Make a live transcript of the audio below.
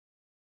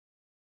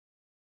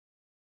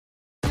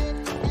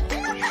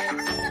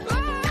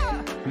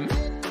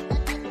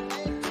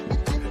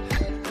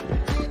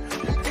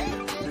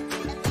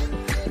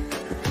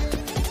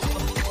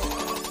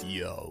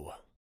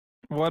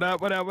What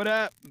up? What up? What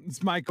up?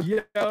 It's Michael.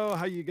 Yo,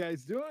 how you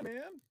guys doing,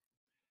 man?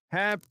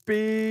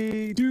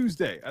 Happy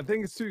Tuesday. I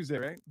think it's Tuesday,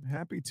 right?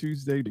 Happy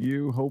Tuesday to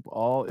you. Hope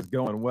all is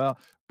going well.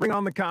 Bring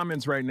on the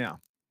comments right now.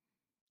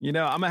 I'm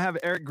gonna have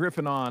Eric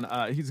Griffin on.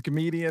 He's a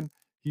comedian.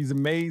 He's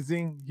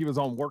amazing. He was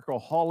on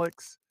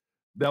Workaholics.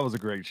 That was a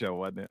great show,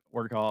 wasn't it?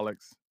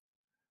 Workaholics.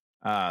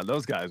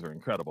 Those guys are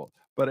incredible.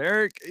 But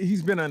Eric,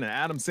 he's been in an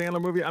Adam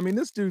Sandler movie. I mean,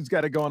 this dude's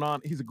got it going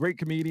on. He's a great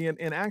comedian.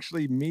 And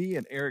actually, me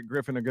and Eric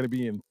Griffin are going to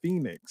be in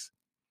Phoenix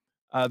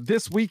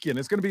this weekend.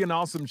 It's going to be an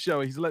awesome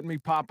show. He's letting me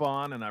pop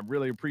on, and I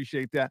really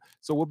appreciate that.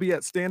 So we'll be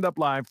at Stand Up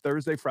Live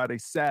Thursday, Friday,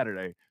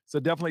 Saturday. So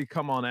definitely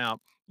come on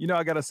out.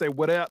 I got to say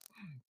what up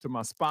to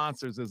my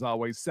sponsors, as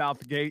always,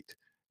 Southgate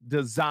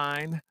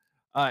Design.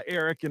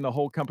 Eric and the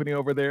whole company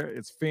over there.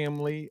 It's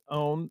family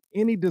owned.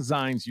 Any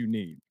designs you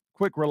need,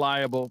 quick,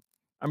 reliable.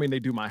 I mean, they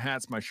do my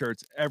hats, my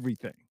shirts,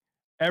 everything.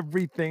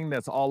 Everything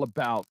that's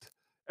about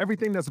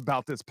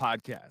this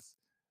podcast.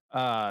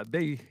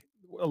 They,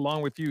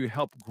 along with you,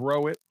 help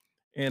grow it,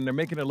 and they're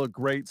making it look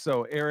great.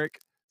 So,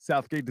 Eric,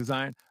 Southgate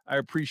Design, I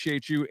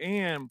appreciate you.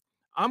 And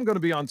I'm going to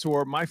be on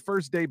tour. My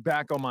first day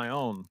back on my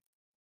own.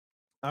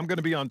 I'm going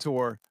to be on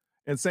tour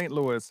in St.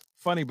 Louis,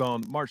 Funny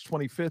Bone, March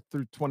 25th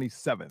through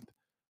 27th.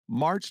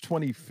 March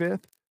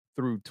 25th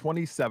through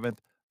 27th,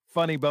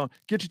 Funny Bone.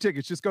 Get your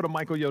tickets. Just go to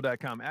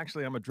michaelyo.com.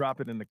 Actually, I'm going to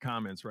drop it in the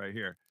comments right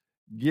here.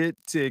 Get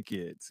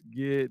tickets.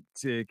 Get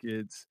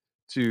tickets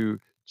to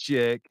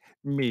check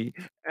me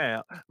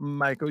out.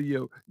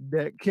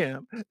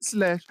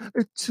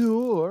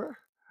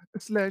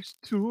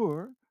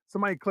 michaelyo.com/tour.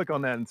 Somebody click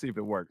on that and see if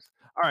it works.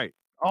 All right.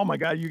 Oh my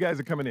God, you guys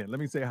are coming in. Let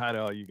me say hi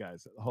to all you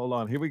guys. Hold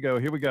on. Here we go.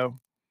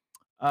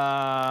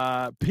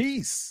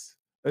 Peace.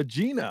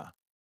 Gina.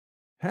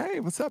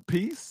 Hey, what's up,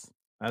 Peace?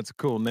 That's a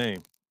cool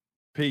name.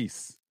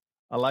 Peace.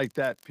 I like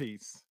that,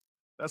 Peace.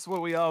 That's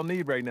what we all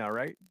need right now,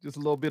 right? Just a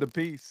little bit of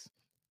peace.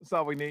 That's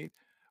all we need.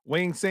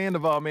 Wing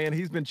Sandoval, man,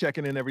 he's been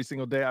checking in every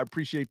single day. I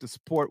appreciate the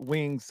support,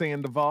 Wing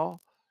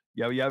Sandoval.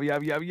 Yo, yo, yo,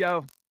 yo,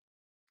 yo.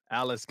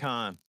 Alice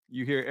Khan,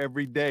 you here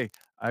every day.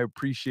 I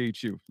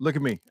appreciate you. Look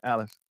at me,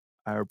 Alice.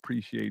 I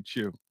appreciate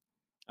you.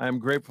 I'm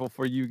grateful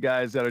for you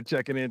guys that are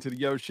checking into the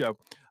Yo Show.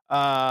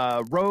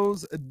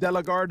 Rose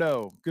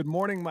Delagardo. Good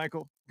morning,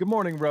 Michael. Good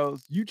morning,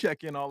 Rose. You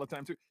check in all the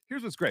time too.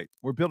 Here's what's great.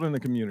 We're building the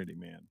community,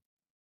 man.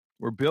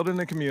 We're building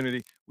the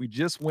community. We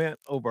just went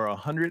over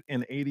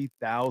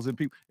 180,000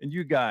 people, and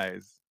you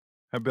guys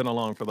have been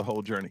along for the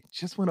whole journey.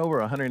 Just went over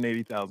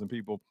 180,000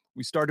 people.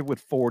 We started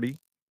with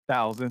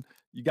 40,000.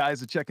 You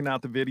guys are checking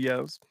out the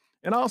videos,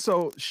 and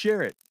also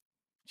share it.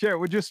 Share it.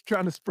 We're just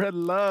trying to spread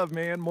love,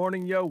 man.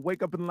 Morning, yo.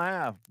 Wake up and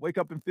laugh. Wake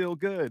up and feel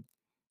good.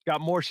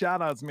 Got more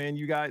shout outs, man.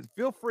 You guys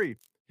feel free.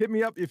 Hit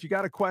me up if you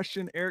got a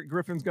question. Eric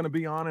Griffin's going to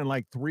be on in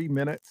like 3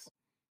 minutes.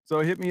 So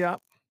hit me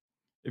up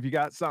if you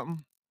got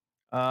something.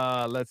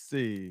 Let's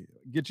see.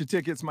 Get your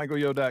tickets,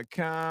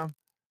 michaelyo.com.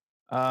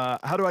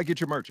 How do I get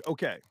your merch?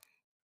 Okay.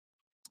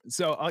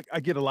 So I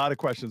get a lot of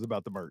questions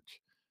about the merch.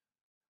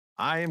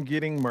 I am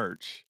getting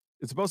merch.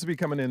 It's supposed to be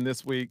coming in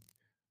this week.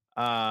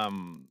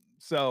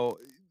 So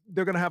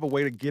they're going to have a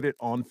way to get it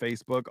on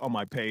Facebook on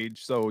my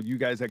page. So you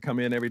guys that come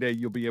in every day,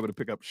 you'll be able to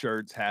pick up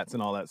shirts, hats,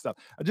 and all that stuff.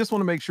 I just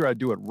want to make sure I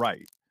do it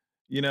right,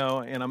 and I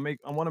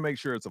want to make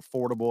sure it's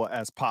affordable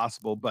as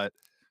possible, but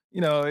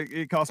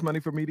it costs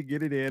money for me to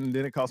get it in, and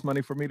then it costs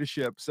money for me to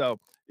ship. So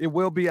it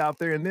will be out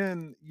there. And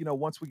then,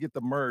 once we get the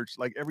merch,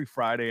 like every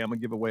Friday, I'm gonna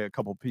give away a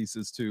couple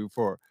pieces too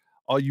for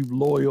all you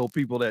loyal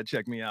people that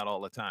check me out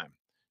all the time.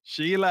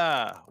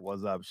 Sheila,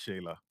 what's up,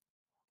 Sheila?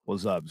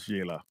 What's up,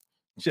 Sheila?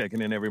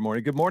 Checking in every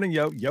morning. Good morning,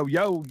 yo, yo,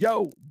 yo,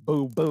 yo,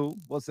 boo, boo.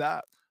 What's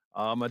up?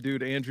 My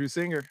dude, Andrew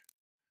Singer.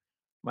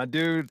 My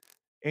dude,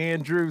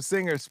 Andrew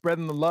Singer,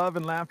 spreading the love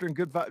and laughter and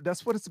good vibe.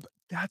 That's what it's about.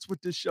 That's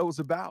what this show is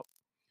about.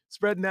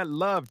 Spreading that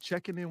love,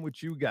 checking in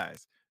with you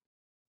guys,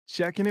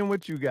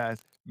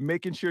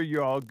 making sure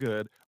you're all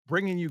good,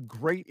 bringing you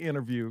great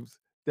interviews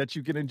that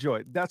you can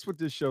enjoy. That's what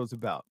this show's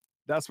about.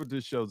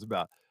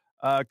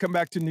 Come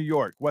back to New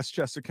York,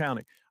 Westchester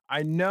County.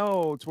 I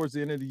know towards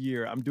the end of the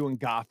year, I'm doing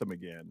Gotham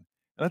again.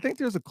 And I think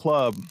there's a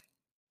club, I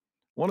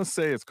want to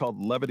say it's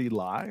called Levity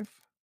Live.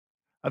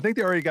 I think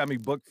they already got me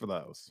booked for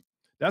those.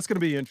 That's going to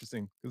be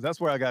interesting because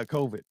that's where I got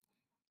COVID.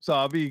 So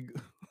I'll be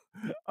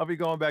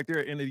going back there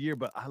at the end of the year,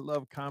 but I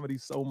love comedy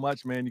so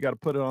much, man. You got to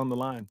put it on the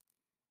line.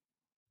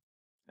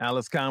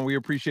 Alice Khan, we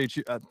appreciate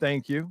you.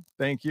 Thank you.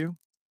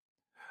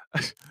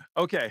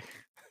 Okay.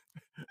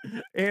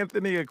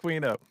 Anthony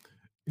Aquino.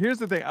 Here's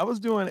the thing. I was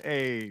doing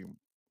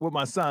with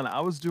my son.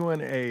 I was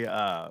doing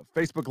a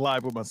Facebook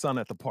Live with my son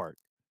at the park.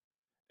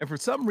 And for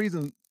some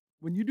reason,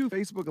 when you do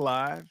Facebook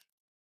Live,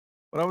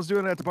 when I was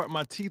doing it at the park,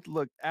 my teeth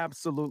look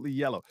absolutely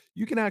yellow.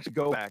 You can actually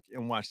go back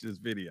and watch this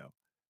video.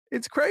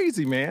 It's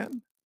crazy,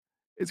 man.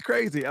 It's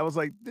crazy. I was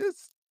like,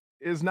 this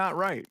is not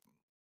right.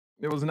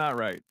 It was not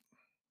right.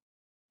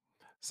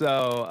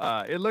 So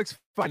it looks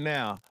fine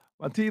now.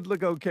 My teeth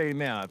look okay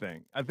now, I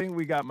think. I think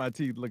we got my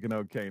teeth looking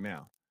okay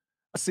now.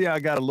 I see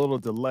I got a little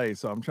delay,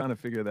 so I'm trying to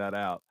figure that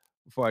out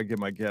before I get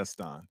my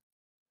guest on.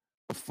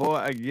 before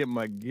I get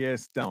my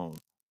guest on,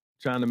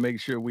 trying to make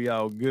sure we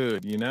all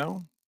good, you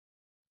know?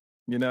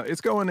 You know,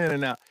 it's going in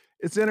and out.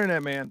 It's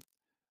internet, man.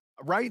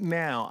 Right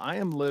now, I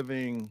am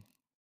living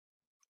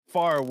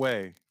far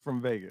away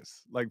from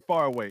Vegas, like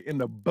far away in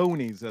the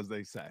boonies, as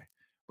they say.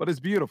 But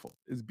it's beautiful.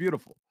 It's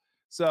beautiful.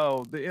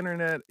 So the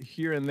internet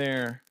here and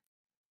there,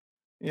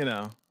 you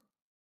know,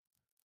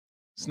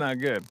 it's not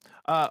good.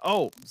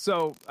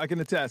 So I can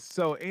attest.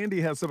 So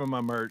Andy has some of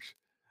my merch.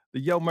 The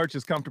Yo merch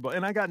is comfortable.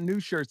 And I got new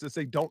shirts that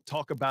say, don't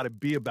talk about it,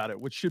 be about it,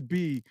 which should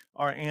be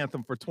our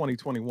anthem for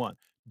 2021.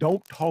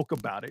 Don't talk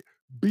about it,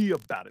 be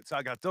about it. So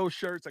I got those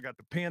shirts. I got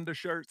the panda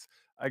shirts.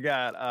 I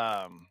got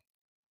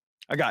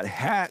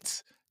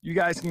hats you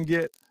guys can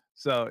get.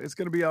 So it's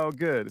gonna be all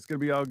good. It's gonna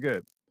be all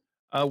good.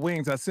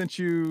 Wings, I sent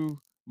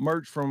you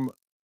merch from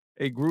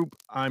a group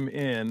I'm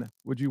in.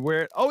 Would you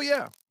wear it? Oh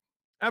yeah,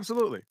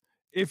 absolutely.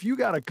 If you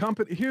got a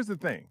company, here's the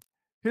thing.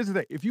 Here's the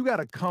thing. If you got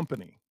a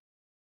company,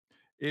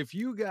 if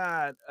you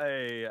got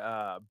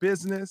a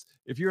business,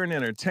 if you're an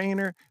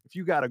entertainer, if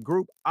you got a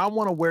group, I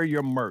want to wear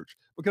your merch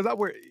because I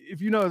wear. If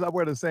you notice, I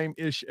wear the same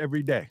ish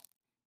every day.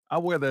 I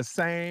wear the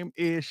same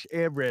ish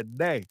every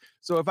day.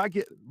 So if I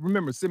get,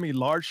 remember, send me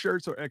large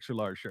shirts or extra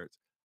large shirts.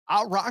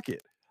 I'll rock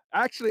it.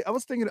 Actually, I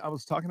was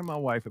talking to my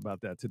wife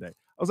about that today.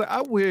 I was like,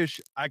 I wish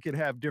I could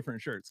have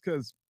different shirts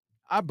because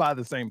I buy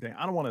the same thing.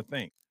 I don't want to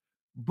think.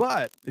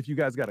 But if you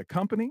guys got a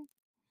company,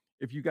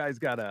 if you guys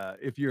got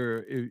if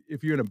you're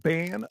in a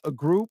band, a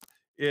group,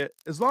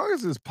 as long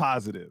as it's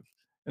positive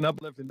and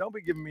uplifting, don't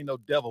be giving me no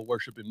devil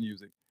worshiping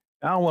music.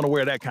 I don't want to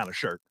wear that kind of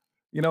shirt.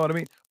 You know what I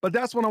mean? But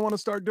that's what I want to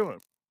start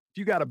doing. If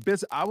you got a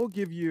business, I will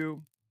give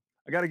you.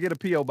 I got to get a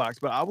PO box,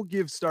 but I will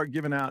start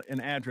giving out an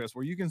address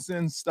where you can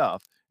send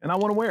stuff, and I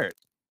want to wear it.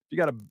 If you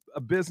got a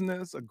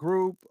business, a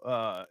group,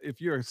 if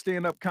you're a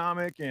stand-up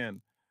comic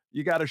and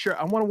you got a shirt,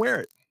 I want to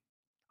wear it.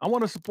 I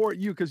want to support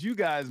you because you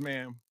guys,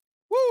 man,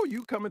 woo,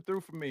 you coming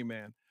through for me,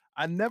 man.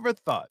 I never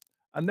thought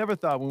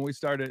when we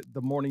started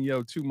the Morning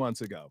Yo 2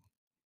 months ago,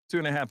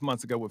 2.5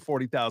 months ago with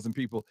 40,000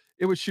 people,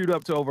 it would shoot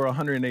up to over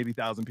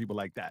 180,000 people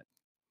like that.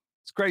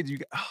 It's crazy.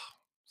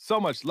 So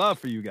much love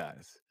for you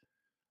guys.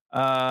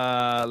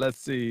 Let's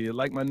see.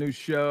 Like my new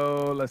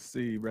show. Let's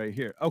see right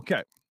here.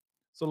 Okay.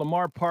 So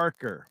Lamar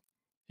Parker,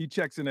 he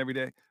checks in every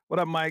day. What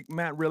up, Mike?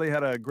 Matt really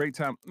had a great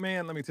time.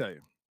 Man, let me tell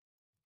you.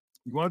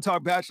 You want to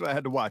talk Bachelor? I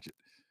had to watch it.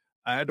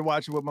 I had to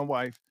watch it with my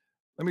wife.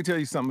 Let me tell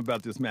you something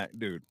about this Matt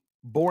dude.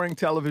 Boring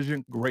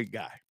television, great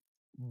guy.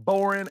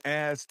 Boring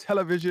ass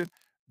television,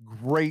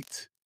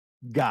 great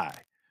guy.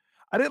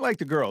 I didn't like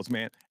the girls,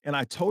 man. And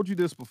I told you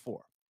this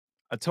before.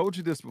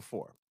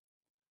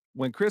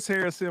 When Chris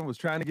Harrison was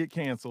trying to get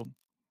canceled,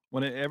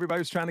 when everybody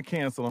was trying to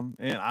cancel him,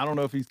 and I don't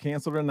know if he's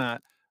canceled or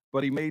not,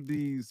 but he made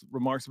these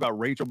remarks about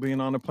Rachel being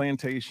on the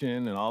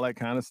plantation and all that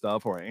kind of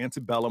stuff, or an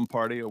antebellum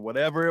party, or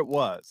whatever it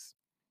was.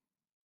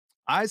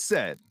 I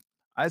said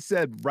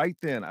right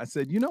then, I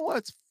said, you know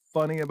what's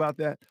funny about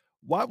that?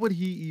 Why would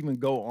he even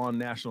go on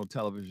national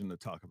television to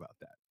talk about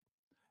that?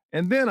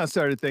 And then I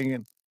started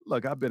thinking,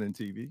 look, I've been in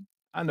TV.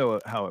 I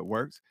know how it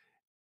works.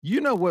 You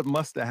know what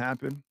must have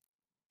happened?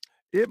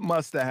 It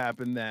must have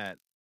happened that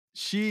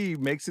she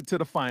makes it to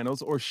the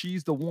finals or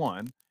she's the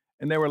one.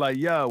 And they were like,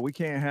 yo, we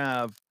can't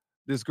have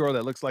this girl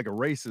that looks like a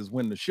racist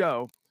win the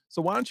show.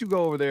 So why don't you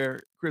go over there,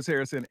 Chris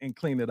Harrison, and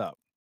clean it up?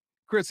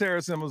 Chris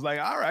Harrison was like,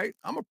 all right,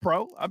 I'm a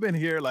pro. I've been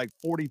here like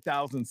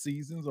 40,000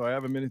 seasons or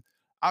however many.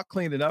 I'll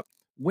clean it up.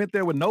 Went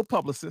there with no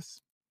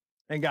publicist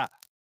and got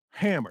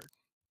hammered.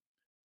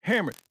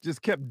 Hammered.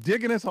 Just kept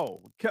digging his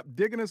hole.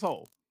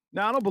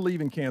 Now, I don't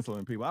believe in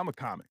canceling people. I'm a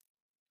comic.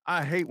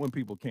 I hate when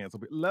people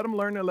cancel. Let them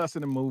learn their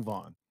lesson and move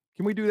on.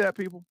 Can we do that,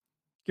 people?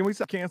 Can we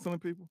stop canceling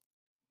people?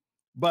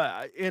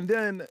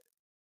 And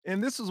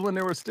this was when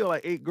there were still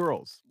like 8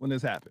 girls when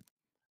this happened.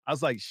 I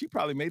was like, she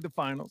probably made the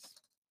finals,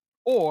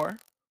 or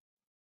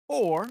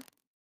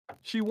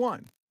she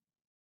won,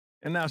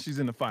 and now she's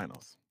in the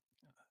finals.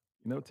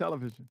 You know,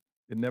 television,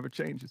 it never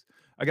changes.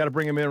 I got to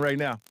bring him in right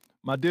now.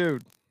 My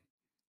dude,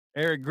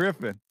 Eric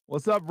Griffin.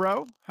 What's up,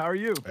 bro? How are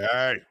you?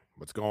 Hey,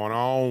 what's going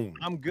on?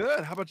 I'm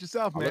good. How about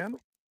yourself, man?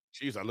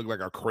 Jeez, I look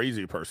like a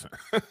crazy person.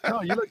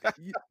 No, you look.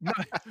 No.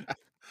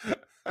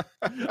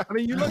 I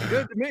mean, you look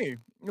good to me.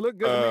 You look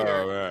good to me,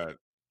 Eric.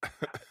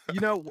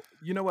 Man.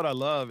 You know what I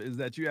love is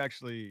that you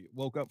actually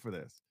woke up for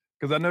this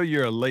because I know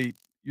you're a late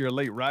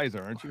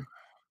riser, aren't you?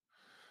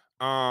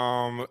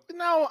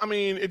 No, I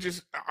mean,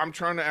 I'm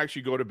trying to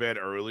actually go to bed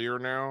earlier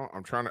now.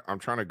 I'm trying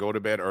to go to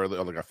bed early.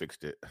 Oh, look, I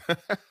fixed it.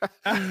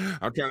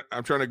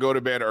 I'm trying to go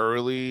to bed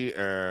early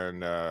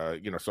and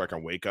so I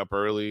can wake up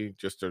early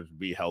just to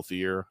be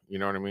healthier. You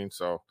know what I mean?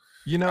 So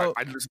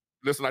I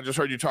just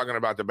heard you talking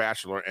about The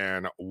Bachelor,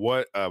 and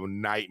what a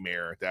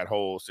nightmare that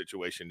whole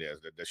situation is.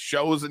 The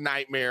show's a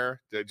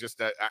nightmare.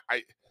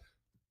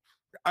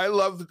 I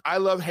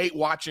love hate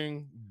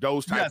watching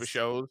those type of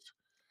shows.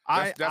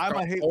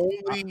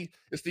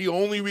 It's the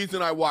only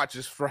reason I watch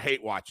is for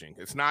hate watching.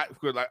 It's not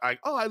because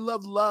I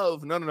love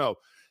love. No.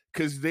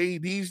 Because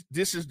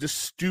this is the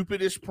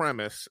stupidest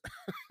premise.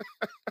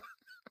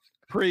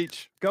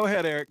 Preach. Go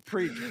ahead, Eric.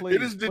 Preach, please.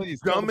 It is the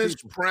please, tell the dumbest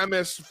people.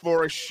 premise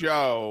for a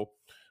show,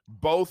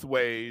 both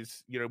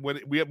ways. You know,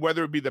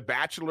 whether it be The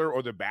Bachelor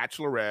or The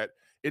Bachelorette,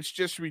 it's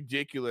just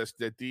ridiculous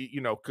that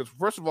because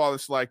first of all,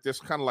 it's like this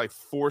kind of like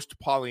forced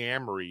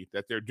polyamory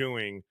that they're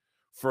doing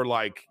for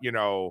like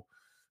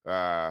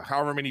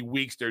however many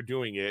weeks they're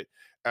doing it.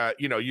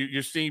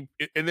 You're seeing,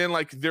 and then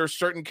like there are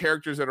certain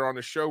characters that are on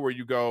the show where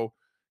you go,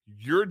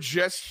 you're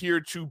just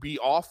here to be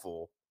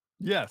awful.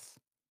 Yes.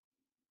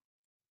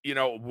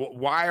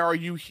 Why are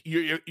you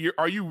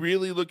are you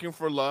really looking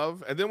for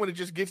love? And then when it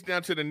just gets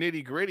down to the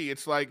nitty gritty,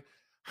 it's like,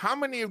 how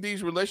many of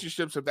these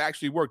relationships have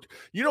actually worked?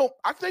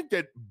 I think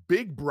that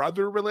Big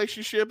Brother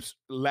relationships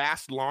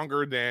last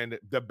longer than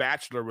the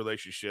Bachelor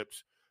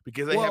relationships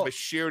because they have a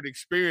shared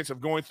experience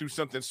of going through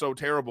something so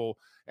terrible,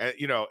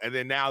 and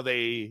then now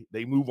they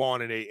move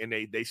on and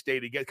they stay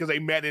together because they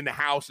met in the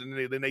house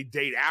and then they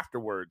date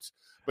afterwards.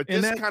 But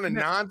this kind of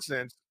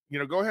nonsense,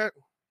 go ahead.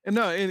 And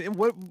no, and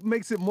what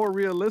makes it more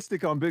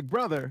realistic on Big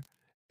Brother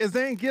is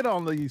they ain't get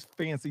on these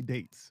fancy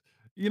dates.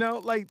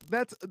 Like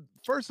that's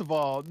first of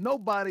all,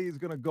 nobody is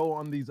gonna go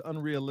on these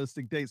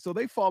unrealistic dates. So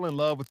they fall in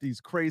love with these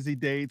crazy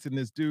dates and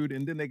this dude,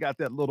 and then they got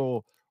that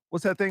little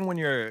what's that thing when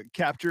you're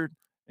captured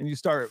and you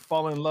start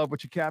falling in love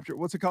with your capture?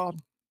 What's it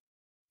called?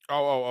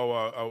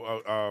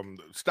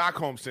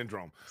 Stockholm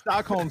syndrome.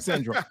 Stockholm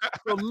syndrome.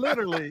 So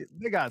literally,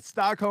 they got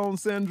Stockholm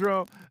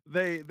syndrome.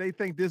 They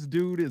think this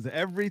dude is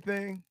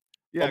everything.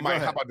 Yeah,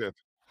 Mike, how about this?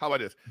 How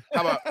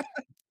about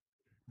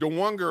the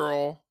one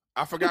girl?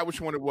 I forgot which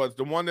one it was.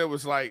 The one that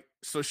was like,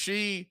 so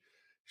she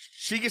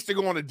gets to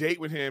go on a date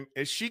with him,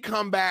 and she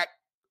come back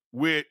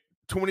with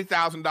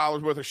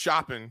 $20,000 worth of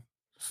shopping.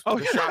 Oh,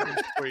 shopping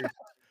spree.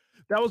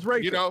 That was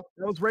Rachel.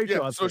 That was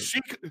Rachel. Yeah,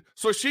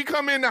 so she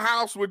come in the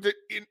house with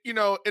and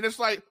it's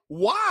like,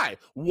 why?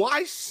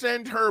 Why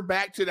send her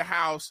back to the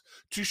house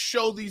to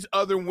show these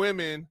other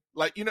women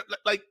because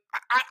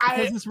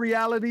it's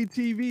reality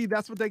TV.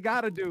 That's what they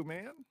got to do,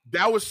 man.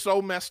 That was so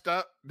messed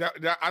up.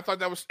 That I thought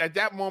that was at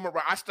that moment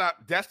where I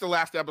stopped. That's the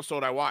last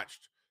episode I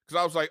watched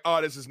because I was like,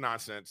 oh, this is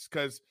nonsense.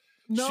 Because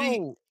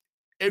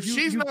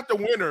she's not the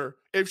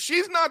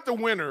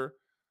winner,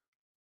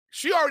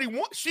 she already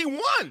won. She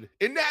won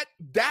in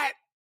that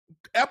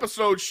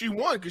episode. She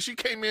won because she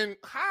came in.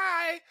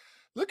 Hi,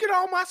 look at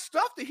all my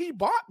stuff that he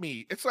bought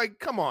me. It's like,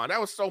 come on, that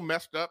was so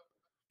messed up.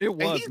 It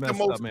was messed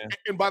up, man.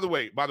 And by the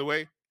way,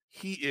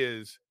 he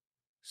is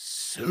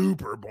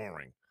super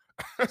boring.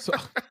 So,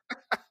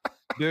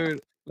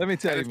 dude, let me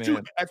tell you,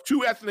 man. As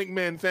two ethnic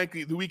men, thank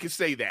you, we can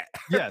say that.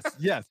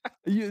 Yes.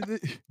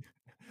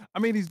 I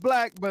mean, he's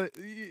black, but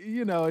he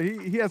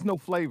has no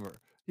flavor.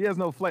 He has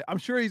no flavor. I'm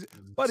sure he's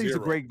a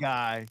great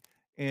guy,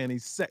 and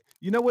he's safe.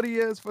 You know what he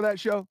is for that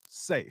show?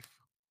 Safe.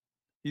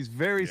 He's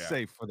very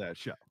safe for that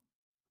show.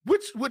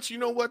 Which you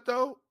know what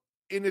though,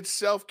 in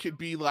itself could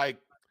be like,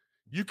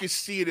 you could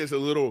see it as a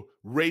little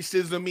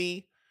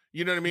racism-y.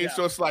 You know what I mean? Yeah.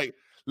 So it's like,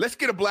 let's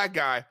get a black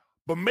guy,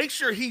 but make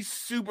sure he's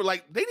super,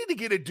 like, they need to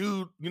get a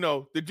dude,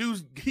 the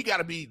dude's, he got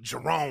to be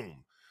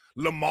Jerome,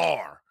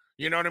 Lamar.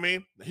 You know what I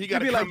mean? He got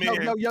to come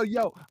in.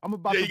 Yo. I'm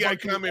about to gotta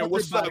come in.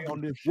 What's up?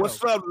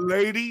 What's up,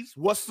 ladies?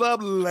 What's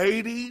up,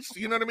 ladies?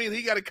 You know what I mean?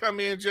 He got to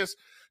come in just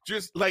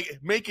like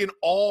making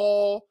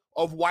all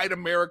of white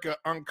America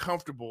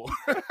uncomfortable.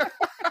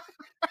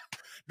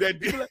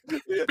 Because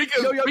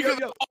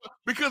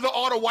of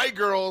all the white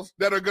girls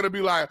that are gonna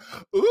be like,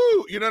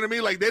 ooh, you know what I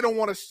mean? Like, they don't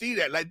want to see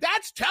that. Like,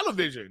 that's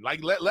television.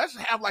 Like, let's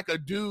have like a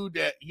dude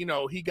that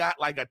he got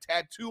like a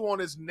tattoo on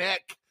his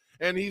neck,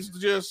 and he's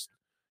just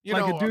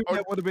a dude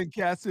that would have been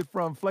casted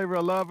from Flavor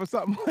of Love or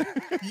something.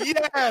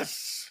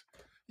 Yes.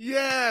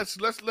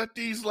 Let's let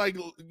these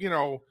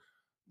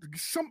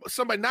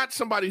somebody, not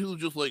somebody who's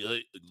just like,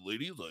 hey,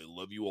 ladies, I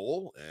love you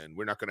all, and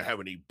we're not gonna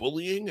have any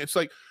bullying. It's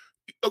like,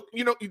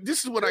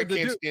 this is what I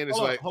can't stand. Is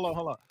like, hold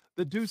on.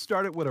 The dude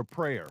started with a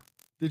prayer.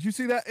 Did you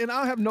see that? And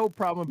I have no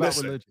problem about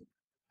religion.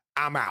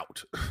 I'm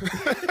out.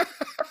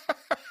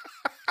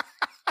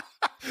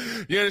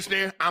 You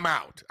understand? I'm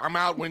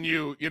out. When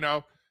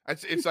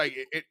it's like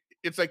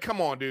it's like,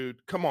 come on, dude.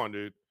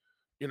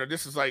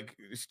 This is like,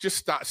 it's just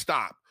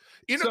stop.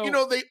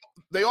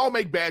 They all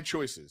make bad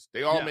choices.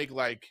 They all make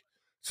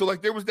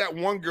there was that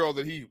one girl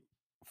that he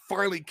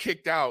finally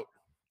kicked out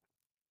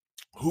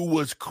who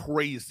was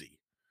crazy.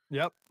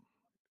 Yep.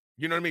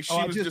 You know what I mean? She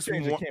was just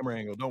changed the camera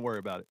angle. Don't worry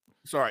about it.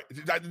 Sorry.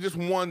 Just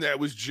one that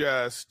was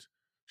just,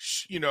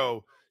 she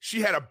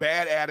had a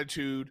bad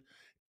attitude.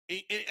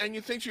 And you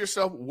think to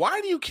yourself,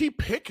 why do you keep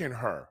picking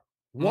her?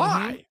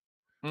 Why?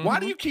 Mm-hmm. Why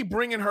do you keep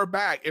bringing her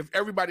back? If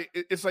everybody,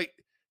 it's like,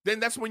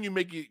 then that's when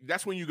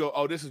you go,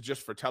 oh, this is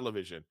just for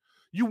television.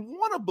 You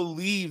want to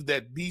believe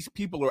that these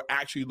people are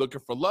actually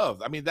looking for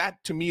love. I mean,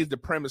 that to me is the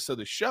premise of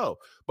the show.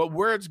 But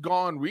where it's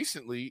gone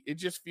recently, it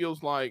just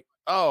feels like,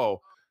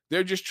 oh,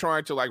 they're just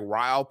trying to like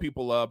rile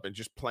people up and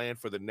just plan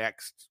for the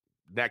next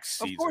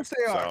season. Of course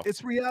they are.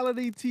 It's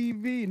reality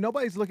TV.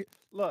 Nobody's looking.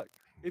 Look,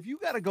 if you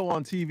got to go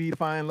on TV to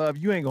find love,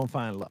 you ain't gonna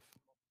find love.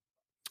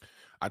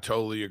 I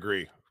totally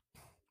agree.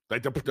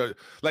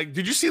 Like,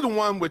 did you see the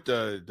one with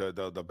the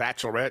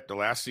Bachelorette, the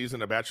last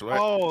season of Bachelorette?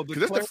 Oh,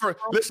 Because this the first.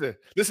 Listen.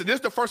 This is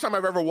the first time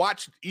I've ever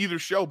watched either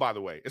show. By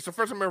the way, it's the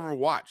first time I've ever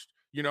watched.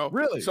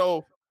 Really?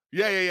 So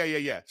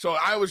yeah. So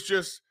I was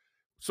just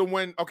so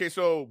when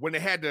they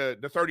had the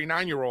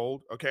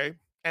 39-year-old, okay,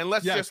 and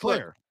let's just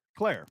Claire.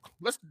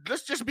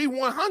 Let's just be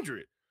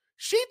 100.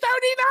 She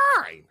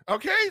 39,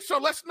 okay? So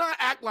let's not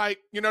act like,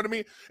 you know what I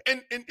mean?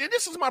 And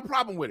this is my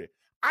problem with it.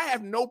 I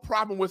have no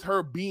problem with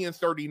her being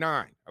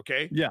 39,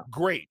 okay? Yeah.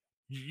 Great.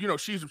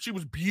 She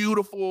was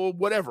beautiful,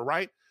 whatever,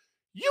 right?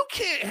 You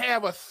can't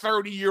have a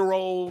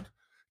 30-year-old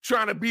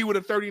trying to be with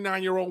a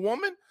 39-year-old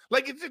woman.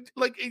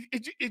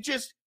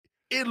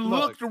 It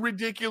looked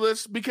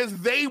ridiculous because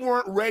they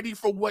weren't ready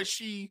for what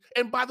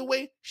and by the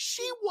way,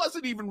 she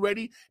wasn't even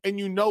ready, and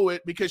you know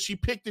it because she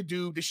picked a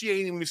dude that she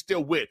ain't even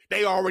still with.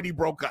 They already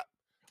broke up.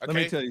 Okay?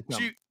 Let me tell you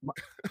something.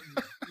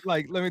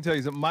 Let me tell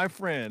you something. My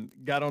friend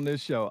got on this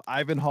show,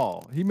 Ivan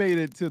Hall. He made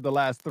it to the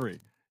last 3.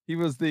 He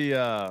was he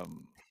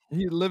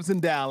lives in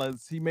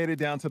Dallas. He made it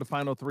down to the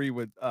final 3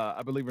 with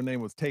I believe her name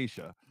was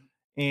Tasha.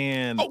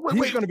 And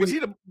was he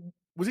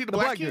the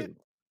black kid? Dude.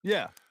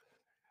 Yeah.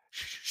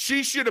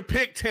 She should have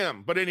picked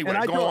him, but anyway,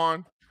 go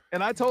on.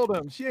 And I told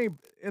him she ain't.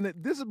 And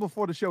this is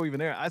before the show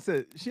even aired. I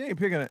said she ain't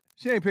picking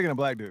a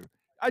black dude.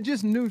 I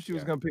just knew she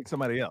was gonna pick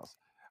somebody else.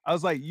 I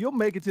was like, you'll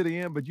make it to the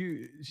end, but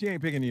she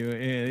ain't picking you.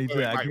 And he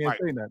said, I can't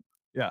say that.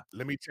 Yeah.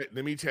 Let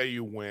me tell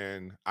you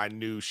when I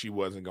knew she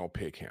wasn't gonna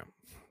pick him.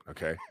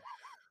 Okay.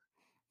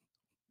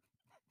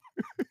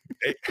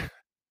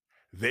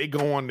 they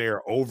go on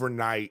their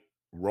overnight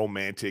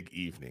romantic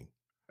evening.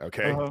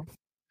 Okay. Uh-huh.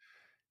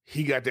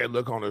 He got that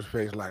look on his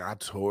face like I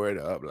tore it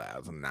up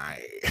last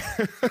night.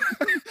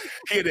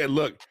 He had that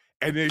look.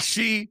 And then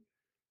she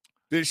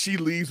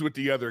leaves with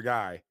the other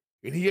guy.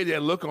 And he had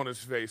that look on his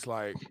face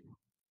like,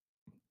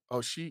 oh,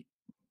 she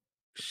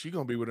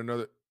gonna be with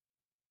another.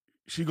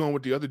 She going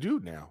with the other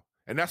dude now.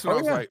 And that's when I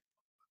was like,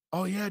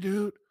 oh yeah,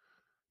 dude,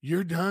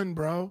 you're done,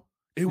 bro.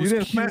 It was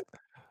cute. Smash.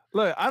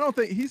 Look, I don't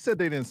think he said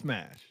they didn't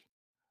smash.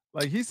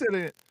 Like he said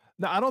it.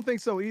 No, I don't think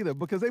so either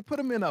because they put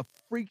him in a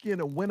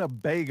freaking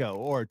Winnebago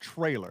or a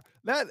trailer.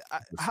 Why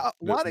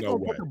they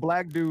gonna put the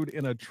black dude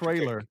in a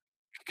trailer?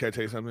 Can I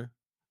tell you something?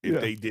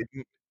 If they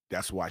didn't,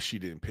 that's why she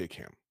didn't pick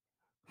him.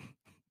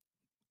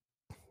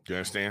 Do you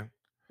understand?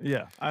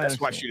 Yeah,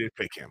 that's why she didn't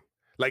pick him.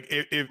 Like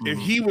if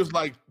he was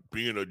like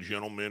being a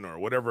gentleman or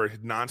whatever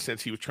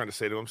nonsense he was trying to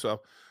say to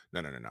himself,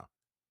 no.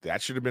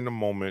 That should have been the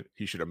moment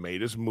he should have made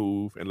his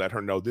move and let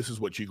her know this is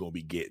what you're gonna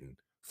be getting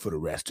for the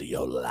rest of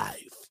your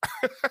life.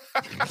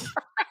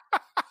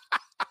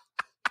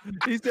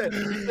 He said,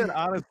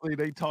 honestly,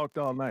 they talked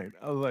all night.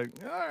 I was like,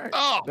 all right.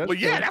 Oh, well,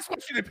 yeah, that's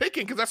what she did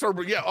picking because that's her.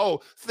 Yeah.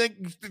 Oh,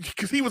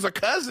 because he was a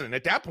cousin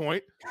at that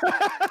point.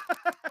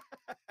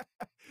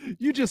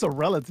 You just a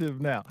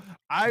relative now.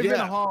 Ivan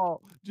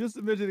Hall, just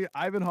to mention,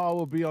 Ivan Hall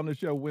will be on the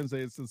show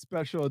Wednesday. It's a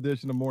special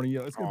edition of Morning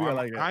Yo. It's gonna be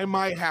like that. I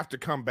might have to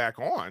come back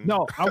on.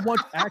 No, I want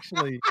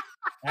actually,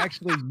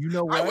 you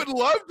know what? I would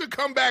love to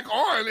come back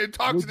on and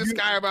talk to this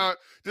guy about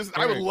this.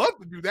 I would love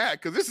to do that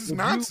because this is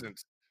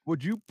nonsense.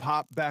 Would you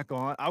pop back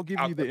on? I'll give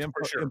you the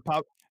info. Sure. And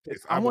pop.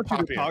 I want you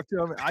to talk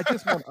to him. I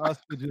just want us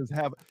to just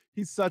have.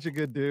 He's such a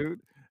good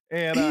dude.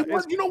 And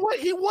you know what?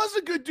 He was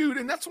a good dude,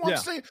 and that's what I'm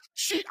saying.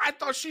 I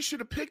thought she should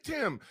have picked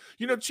him.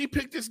 She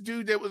picked this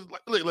dude that was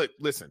like, look,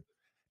 listen.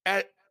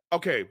 I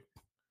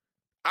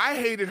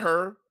hated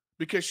her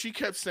because she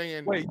kept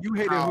saying, "Wait, you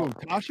hated who?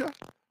 Tasha?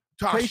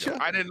 Tasha.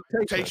 I didn't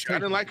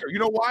like her. You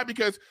know why?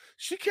 Because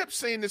she kept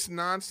saying this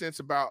nonsense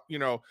about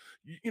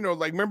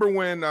like remember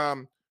when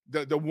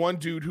the one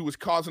dude who was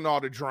causing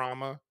all the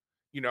drama,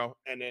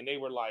 and then they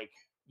were like,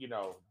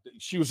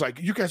 she was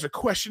like, you guys are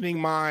questioning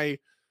my.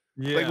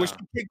 Yeah. Like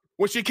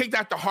when she kicked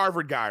out the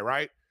Harvard guy,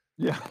 right?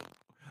 Yeah.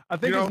 I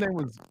think his name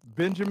was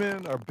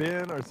Benjamin or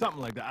Ben or something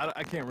like that.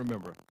 I can't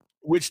remember.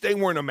 Which they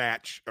weren't a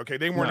match. Okay.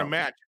 They weren't a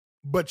match.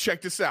 But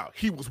check this out.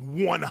 He was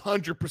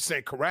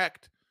 100%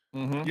 correct.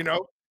 Mm-hmm.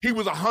 He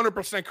was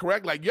 100%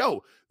 correct. Like,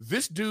 yo,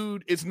 this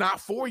dude is not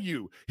for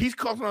you. He's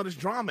causing all this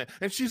drama.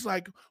 And she's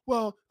like,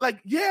 well,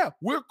 like, yeah,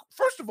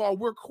 first of all,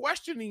 we're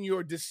questioning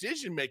your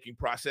decision-making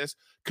process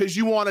because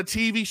you on a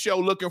TV show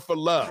looking for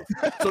love.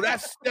 So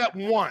that's step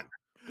one.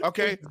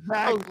 Okay.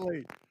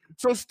 Exactly.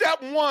 So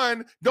step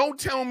one, don't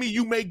tell me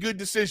you make good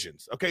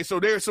decisions. Okay. So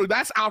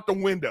that's out the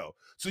window.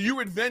 So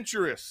you're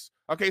adventurous.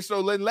 Okay. So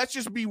let's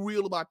just be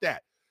real about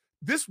that.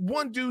 This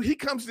one dude, he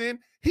comes in,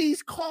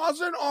 he's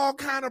causing all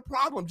kind of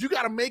problems. You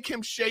got to make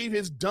him shave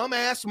his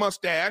dumbass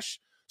mustache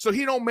so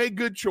he don't make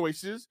good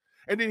choices.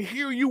 And then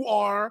here you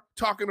are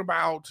talking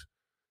about,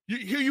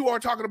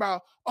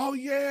 oh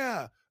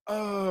yeah,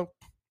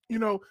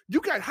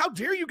 you guys, how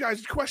dare you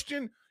guys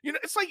question,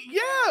 it's like,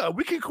 yeah,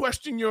 we can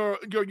question your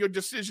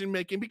decision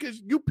making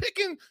because you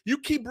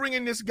keep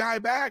bringing this guy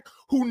back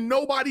who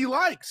nobody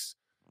likes.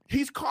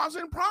 He's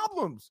causing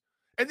problems.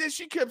 And then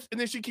she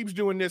keeps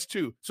doing this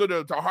too. So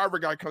the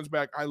Harvard guy comes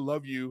back, I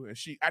love you, and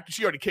after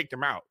she already kicked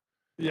him out.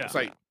 Yeah. It's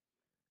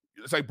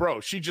like, bro,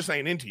 she just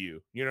ain't into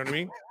you. You know what I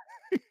mean?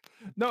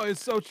 No,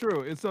 it's so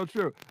true. It's so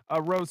true.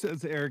 Rose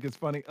says Eric is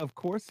funny. Of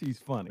course he's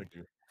funny. Thank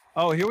you.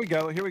 Oh, here we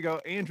go. Here we go.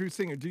 Andrew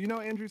Singer. Do you know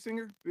Andrew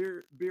Singer?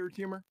 Beer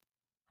humor.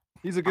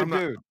 He's a good I'm not.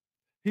 dude.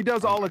 He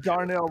does I'm all not of sure.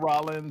 Darnell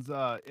Rollins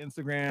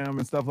Instagram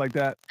and stuff like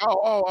that.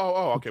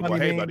 Okay. Well,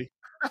 Funny hey, meme. buddy.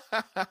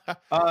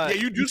 Uh,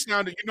 Yeah, you do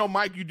sound. You know,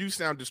 Mike, you do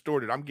sound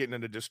distorted. I'm getting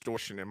into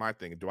distortion in my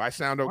thing. Do I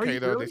sound Are okay you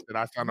though? They really? said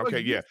I sound No, okay.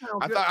 you Yeah,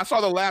 sound I good. thought I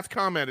saw the last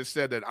comment. It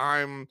said that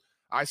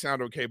I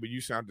sound okay, but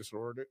you sound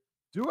distorted.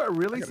 Do I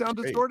really gotta sound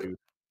shave, distorted? dude.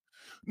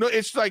 No,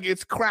 it's like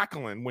it's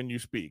crackling when you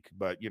speak,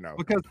 but you know.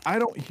 Because I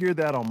don't hear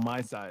that on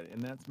my side,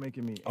 and that's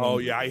making me Oh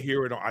angry. yeah, I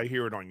hear it. I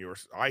hear it on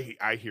yours.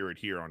 I hear it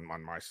here on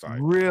my side.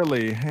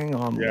 Really? Hang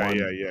on Yeah, one.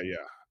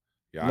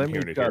 Yeah, Let I'm me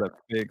hearing it try here. to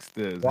fix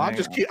this. Well, Hang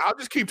on. I'll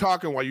just keep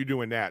talking while you're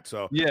doing that.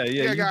 So Yeah,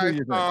 you do guys.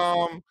 your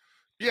thing.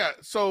 Yeah.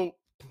 So,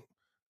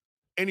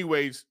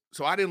 anyways,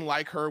 so I didn't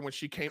like her when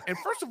she came. And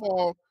first of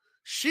all,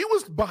 she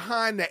was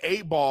behind the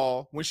 8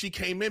 ball when she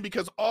came in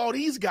because all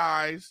these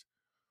guys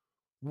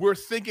were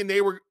thinking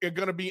they were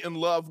going to be in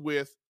love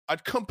with a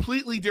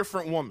completely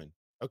different woman.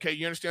 Okay,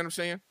 you understand what I'm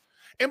saying?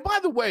 And by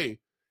the way,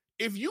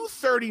 if you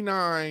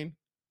 39,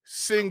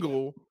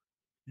 single,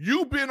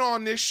 you've been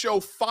on this show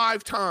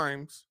 5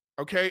 times,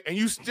 okay, and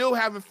you still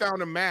haven't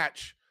found a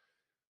match,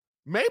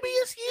 maybe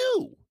it's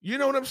you. You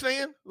know what I'm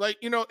saying? Like,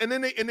 you know, and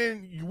then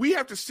we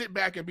have to sit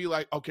back and be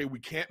like, okay, we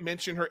can't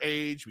mention her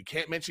age, we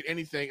can't mention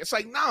anything. It's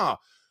like, nah,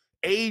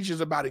 age is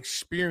about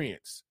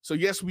experience. So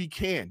yes, we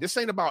can. This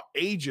ain't about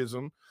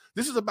ageism.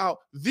 This is about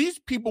these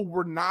people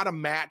were not a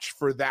match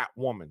for that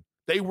woman.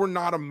 They were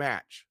not a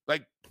match.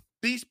 Like,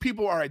 these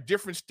people are at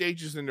different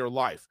stages in their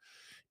life.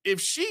 If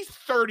she's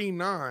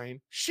 39,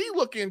 she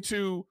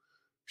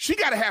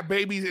got to have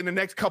babies in the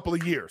next couple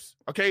of years.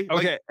 Okay.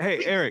 Okay.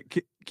 Hey,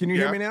 Eric, can you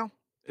hear me now?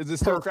 Is it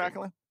still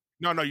crackling?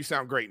 No, you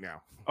sound great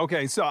now.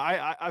 Okay, so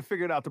I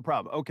figured out the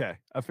problem. Okay,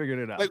 I figured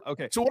it out. Like,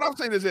 okay. So what I'm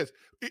saying is this: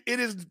 it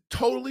is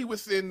totally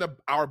within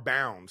our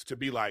bounds to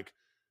be like,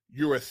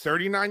 you're a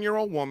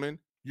 39-year-old woman,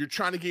 you're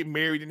trying to get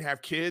married and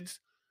have kids.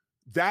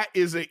 That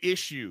is an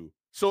issue.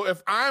 So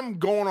if I'm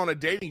going on a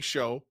dating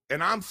show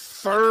and I'm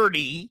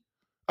 30,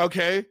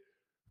 okay,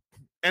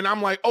 and I'm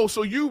like, oh,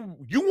 so you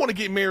want to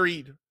get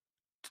married,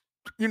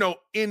 you know,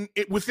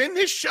 within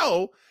this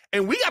show,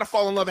 and we got to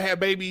fall in love and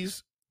have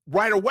babies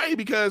right away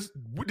because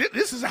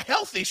this is a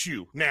health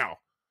issue now.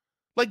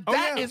 Like,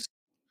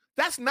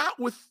 that's not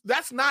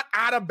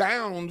out of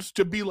bounds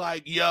to be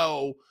like,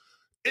 yo.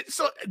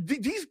 So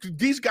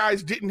these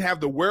guys didn't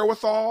have the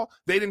wherewithal.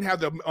 They didn't have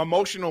the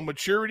emotional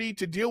maturity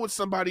to deal with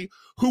somebody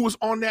who was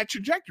on that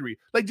trajectory.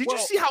 Like, did you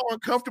see how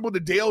uncomfortable the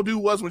Dale dude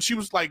was when she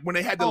was like, when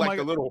they had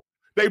to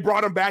they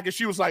brought him back and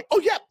she was like, oh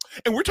yeah,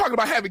 and we're talking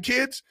about having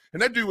kids,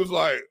 and that dude was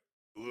like,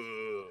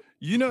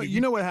 you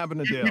know what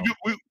happened to Dale?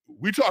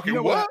 We talking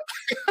what?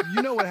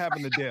 You know what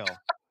happened to Dale?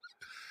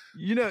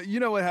 You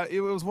know what?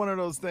 It was one of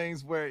those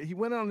things where he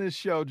went on this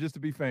show just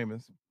to be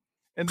famous,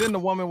 and then the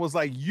woman was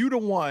like, "You the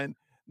one."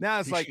 Now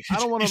it's like, I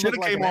don't want to look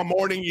like. He should have came on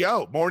Morning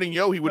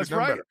Yo. He would have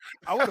done better.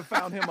 I would have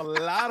found him a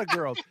lot of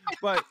girls,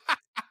 but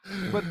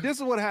this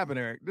is what happened,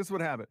 Eric. This is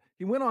what happened.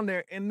 He went on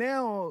there, and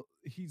now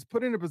he's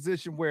put in a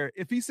position where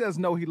if he says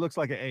no, he looks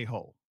like an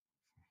a-hole.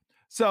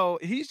 So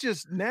he's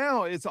just,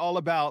 now it's all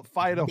about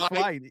fight or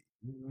flight.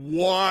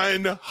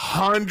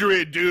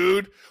 100,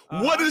 dude.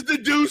 What is the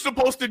dude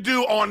supposed to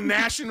do on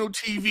national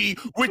TV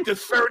with the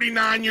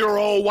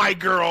 39-year-old white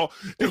girl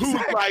who's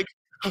like,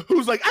 I love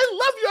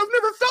you, I've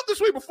never felt this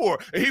way before?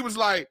 And he was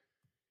like,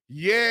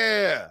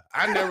 yeah,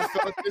 I never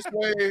felt this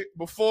way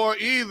before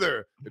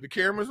either. Are the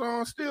cameras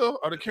on still?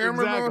 Are the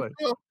cameras on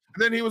still?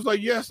 And then he was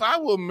like, yes, I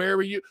will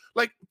marry you.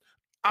 Like,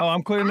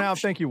 I'm clear now.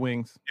 Thank you,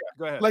 Wings. Yeah.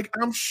 Go ahead. Like,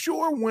 I'm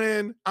sure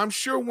when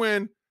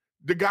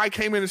the guy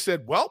came in and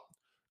said, well,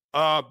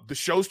 the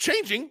show's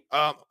changing.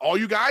 All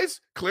you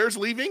guys, Claire's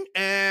leaving,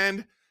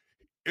 and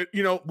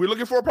we're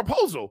looking for a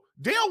proposal.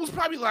 Dale was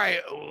probably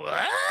like,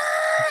 what?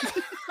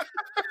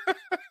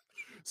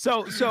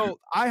 So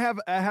I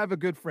have a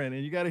good friend,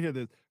 and you got to hear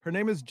this. Her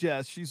name is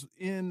Jess. She's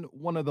in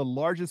one of the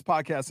largest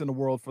podcasts in the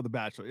world for The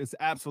Bachelor. It's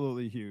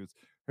absolutely huge.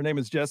 Her name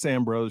is Jess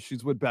Ambrose.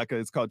 She's with Becca.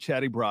 It's called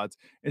Chatty Broads.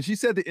 And she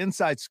said the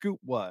inside scoop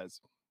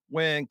was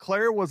when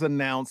Claire was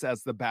announced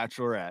as the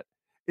Bachelorette,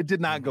 it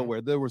did not go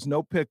where. There was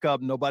no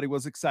pickup. Nobody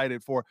was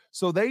excited for.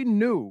 So they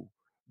knew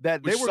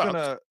that they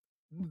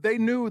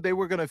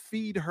were gonna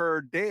feed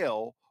her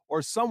Dale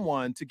or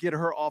someone to get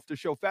her off the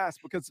show fast.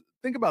 Because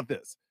think about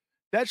this.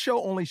 That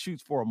show only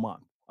shoots for a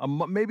month,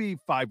 maybe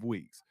 5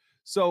 weeks.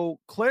 So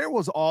Claire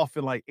was off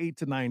in like 8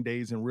 to 9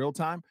 days in real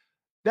time.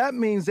 That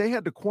means they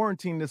had to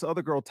quarantine this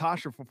other girl,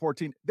 Tasha, for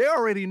 14. They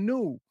already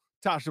knew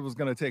Tasha was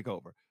going to take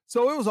over.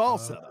 So it was all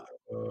set up.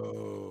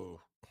 Oh.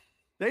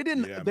 They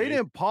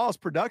didn't pause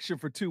production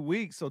for 2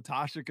 weeks so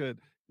Tasha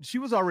she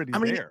was already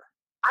there.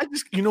 I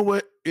just, you know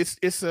what?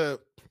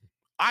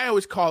 I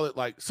always call it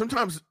like,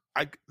 sometimes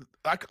I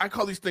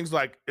call these things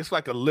like, it's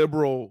like a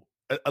liberal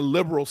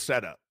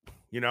setup,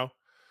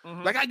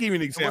 Mm-hmm. Like, I give you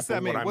an example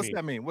of what I mean. What's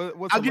that mean?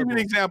 I'll give you an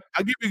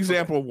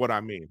example. Of what I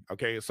mean.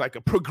 Okay. It's like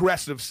a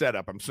progressive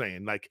setup. I'm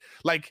saying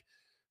like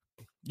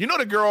You know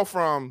the girl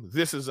from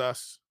This Is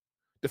Us,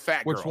 the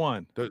fat girl. Which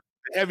one? The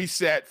heavy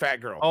set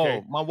fat girl. Oh,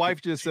 Okay? my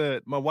wife just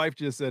said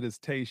it's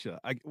Tasha.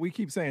 We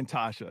keep saying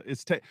Tasha.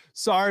 It's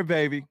sorry,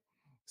 baby.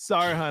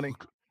 Sorry, honey.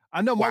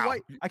 I know my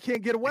wife. I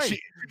can't get away.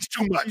 It's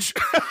too much.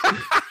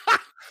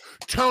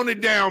 Tone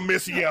it down,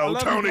 Missy O.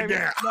 Tone it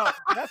down. No,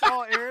 that's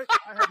all, Eric.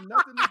 I have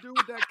nothing to do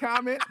with that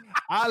comment.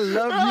 I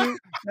love you.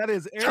 That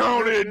is Eric.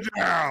 Tone it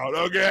down,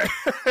 okay?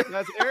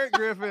 That's Eric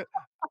Griffin.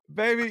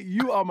 Baby,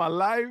 you are my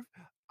life.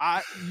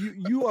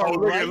 You are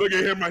right. Look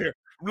at him right here.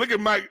 Look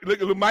at Mike.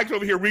 Look at Mike's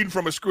over here reading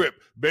from a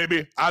script.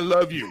 Baby, I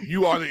love you.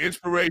 You are the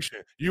inspiration.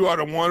 You are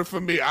the one for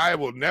me. I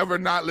will never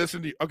not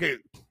listen to you. Okay,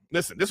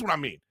 listen, this is what I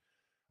mean.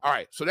 All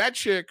right, so that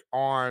chick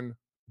on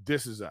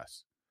This Is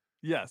Us.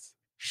 Yes.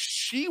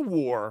 She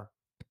wore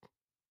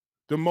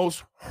the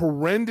most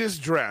horrendous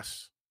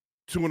dress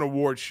to an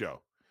award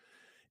show.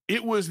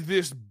 It was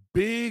this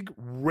big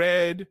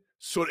red,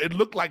 so it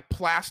looked like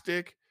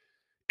plastic.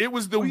 It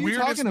was the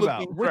weirdest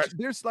looking dress.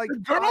 There's like the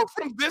girl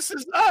from This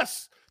Is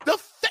Us,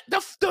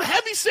 the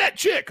heavy set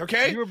chick.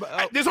 Okay,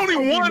 there's only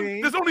one.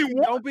 There's only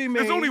one. Don't be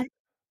mean.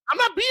 I'm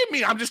not being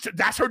mean.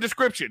 That's her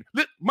description.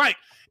 Mike,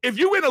 if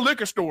you in a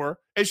liquor store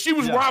and she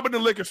was robbing the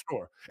liquor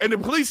store, and the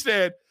police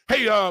said,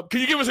 "Hey,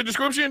 can you give us a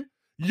description?"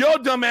 Your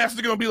dumb ass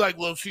is gonna be like,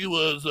 "Well, she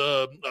was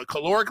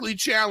calorically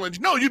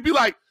challenged." No, you'd be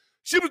like,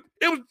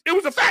 It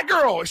was a fat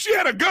girl. She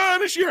had a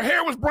gun and her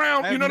hair was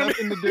brown. You know what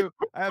I mean?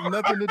 I have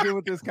nothing to do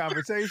with this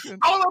conversation.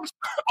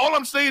 All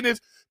I'm saying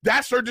is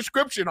that's her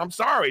description. I'm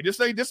sorry.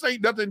 This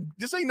ain't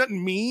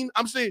nothing mean.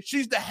 I'm saying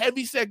she's the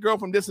heavy set girl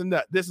from This and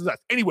That. This Is Us.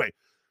 Anyway,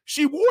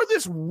 she wore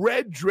this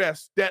red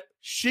dress that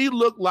she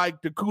looked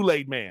like the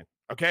Kool-Aid Man.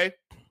 Okay.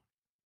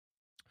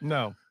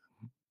 No.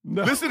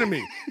 Listen to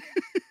me.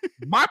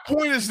 My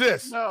point is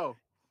this. No.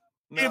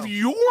 If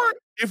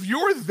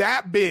you're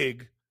that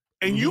big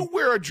and you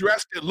wear a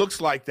dress that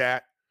looks like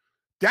that,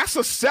 that's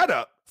a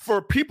setup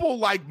for people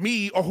like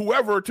me or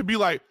whoever to be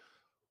like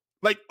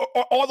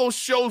all those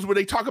shows where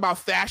they talk about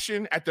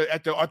fashion at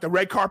the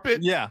red carpet.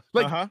 Yeah.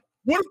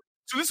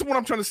 So this is what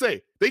I'm trying to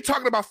say. They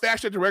talking about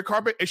fashion at the red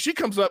carpet, and she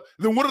comes up.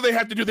 Then what do they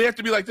have to do? They have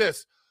to be like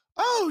this.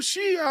 Oh,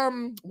 she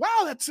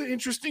wow, that's an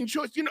interesting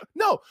choice.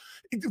 No,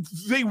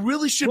 they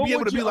really should be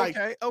able to be like,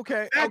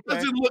 okay, that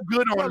doesn't look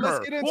good on her.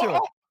 Let's get into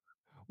it.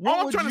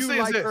 All I'm trying to say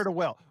is this.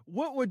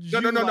 What would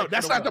you No,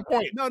 that's not the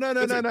point. No,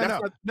 that's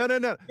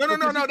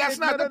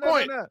not the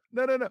point.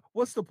 No.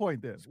 What's the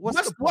point then?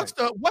 What's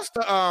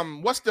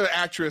the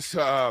actress?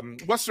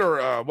 What's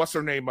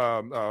her name?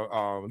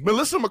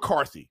 Melissa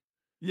McCarthy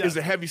is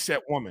a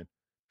heavyset woman.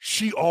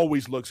 She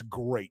always looks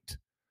great.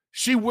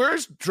 She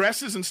wears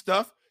dresses and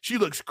stuff. She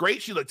looks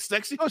great. She looks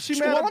sexy. Oh,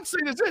 all I'm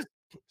saying is this.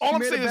 All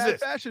I'm saying is this.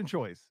 Fashion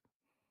choice.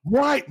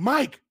 Right,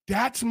 Mike.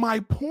 That's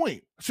my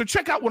point. So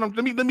check out what I'm.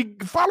 Let me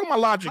follow my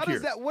logic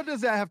here. What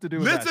does that have to do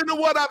with Listen to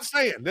what I'm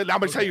saying. I'm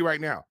gonna tell you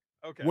right now.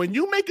 Okay. When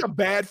you make a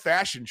bad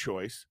fashion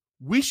choice,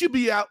 we should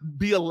be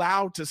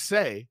allowed to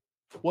say,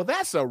 well,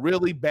 that's a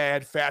really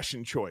bad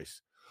fashion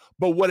choice.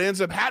 But what ends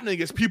up happening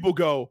is people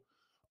go,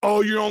 oh,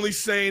 you're only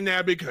saying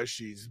that because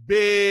she's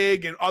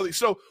big and all these.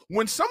 So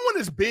when someone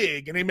is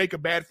big and they make a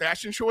bad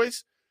fashion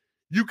choice,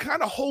 you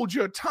kind of hold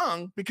your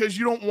tongue because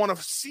you don't want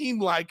to seem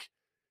like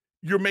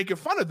you're making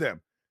fun of them.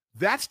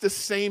 That's the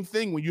same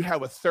thing when you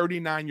have a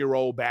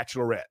 39-year-old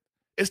bachelorette.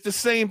 It's the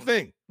same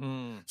thing.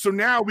 So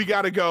now we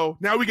got to go.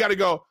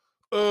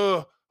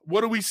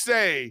 What do we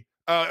say?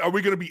 Are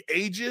we going to be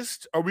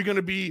ageist? Are we going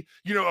to be,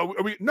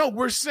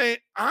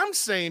 I'm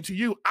saying to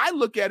you, I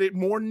look at it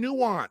more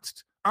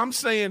nuanced. I'm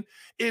saying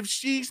if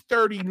she's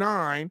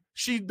 39,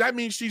 that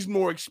means she's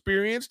more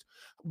experienced.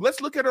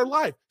 Let's look at her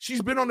life.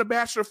 She's been on The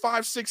Bachelor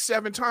 5, 6,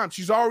 7 times.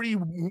 She's already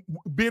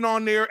been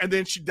on there, and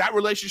then that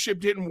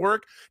relationship didn't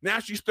work. Now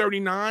she's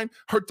 39.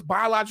 Her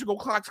biological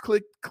clock's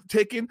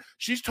ticking.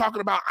 She's talking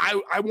about,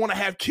 I want to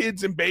have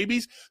kids and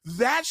babies.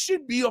 That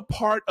should be a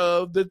part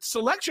of the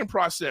selection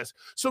process.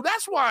 So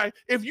that's why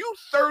if you're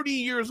 30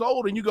 years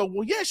old and you go,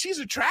 well, yeah, she's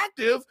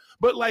attractive,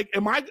 but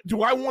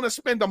do I want to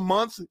spend a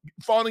month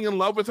falling in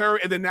love with her,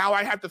 and then now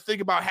I have to think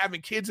about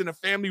having kids and a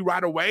family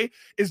right away?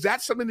 Is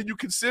that something that you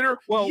consider?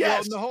 Well,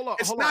 yes. No, hold on.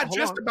 It's not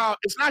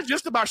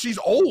just about she's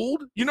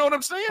old. You know what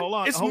I'm saying?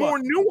 It's more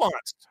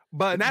nuanced.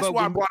 But that's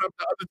why I brought up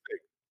the other thing.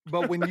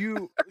 But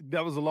when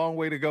that was a long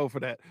way to go for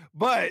that.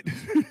 But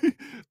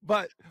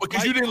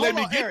because you didn't let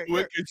me get to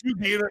it,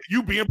 because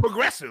you being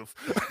progressive.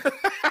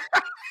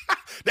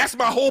 That's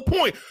my whole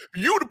point.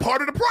 You the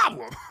part of the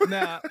problem.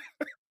 Now,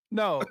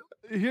 no.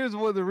 Here's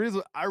one of the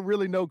reasons I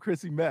really know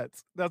Chrissy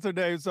Metz. That's her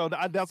name. So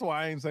that's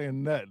why I ain't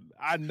saying nothing.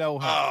 I know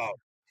her. Oh,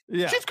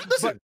 yeah.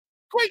 Listen.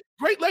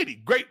 Great lady.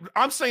 Great.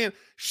 I'm saying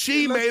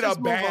she made a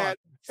bad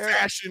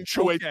fashion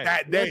choice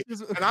that day.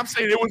 And I'm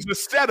saying it was the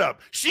setup.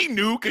 She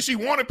knew because she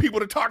wanted people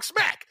to talk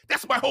smack.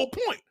 That's my whole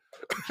point.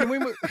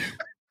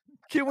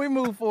 Can we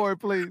move forward,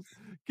 please?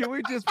 Can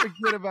we just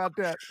forget about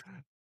that?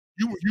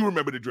 You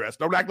remember the dress.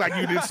 Don't act like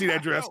you didn't see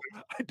that dress.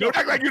 Don't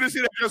act like you didn't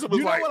see that dress. You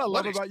know what I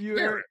love about you,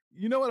 Eric?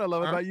 You know what I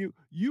love about you?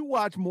 You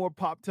watch more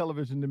pop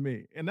television than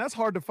me. And that's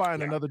hard to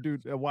find another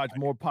dude that watch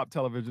more pop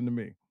television than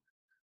me.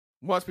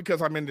 Well, it's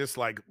because I'm in this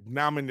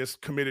now I'm in this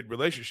committed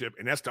relationship,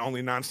 and that's the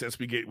only nonsense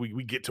we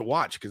get to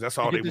watch because that's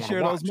all You they get to want to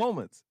share watch. those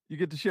moments. You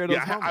get to share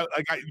those moments.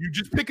 You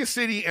just pick a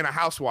city and a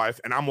housewife,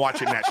 and I'm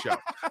watching that show.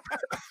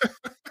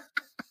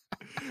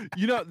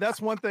 You know,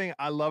 that's one thing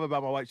I love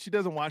about my wife. She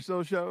doesn't watch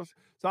those shows,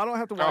 so I don't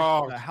have to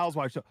watch the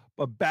housewife show.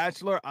 But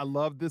Bachelor, I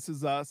love This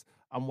Is Us.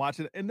 I'm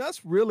watching it, and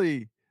that's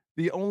really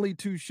the only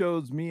two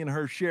shows me and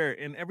her share,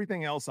 and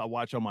everything else I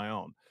watch on my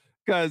own.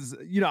 Because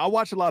I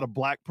watch a lot of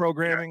Black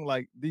programming,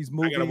 like these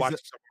movies,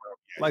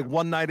 like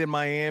One Night in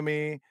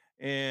Miami,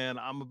 and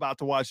I'm about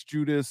to watch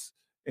Judas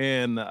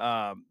and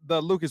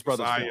the Lucas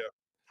Brothers film.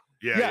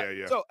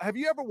 Yeah. So, have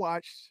you ever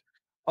watched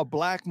a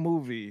Black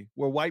movie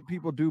where white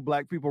people do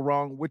Black people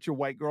wrong with your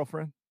white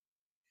girlfriend?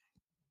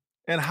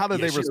 And how do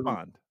they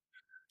respond?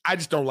 I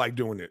just don't like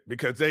doing it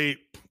because they,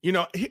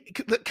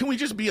 can we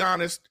just be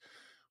honest?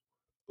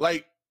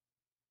 Like,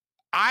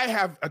 I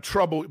have a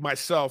trouble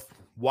myself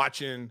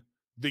watching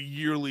the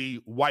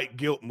yearly white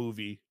guilt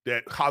movie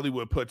that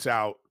Hollywood puts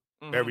out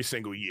every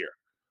single year.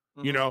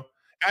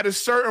 At a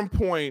certain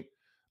point,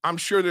 I'm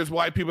sure there's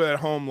white people at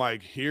home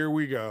like, here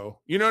we go.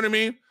 You know what I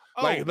mean?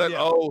 I'm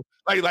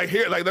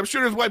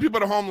sure there's white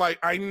people at home like,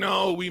 I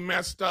know we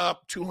messed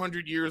up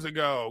 200 years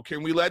ago.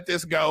 Can we let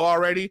this go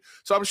already?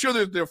 So I'm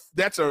sure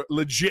that's a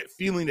legit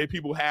feeling that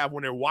people have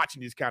when they're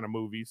watching these kind of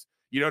movies.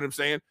 You know what I'm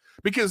saying?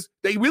 Because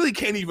they really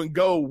can't even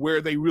go where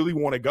they really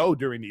want to go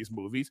during these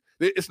movies.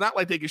 It's not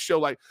like they can show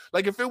like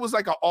if it was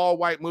like an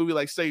all-white movie,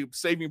 like say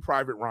Saving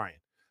Private Ryan.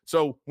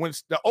 So when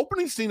the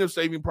opening scene of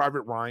Saving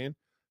Private Ryan,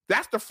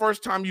 that's the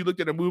first time you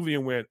looked at a movie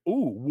and went,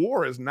 ooh,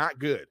 war is not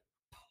good.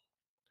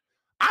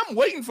 I'm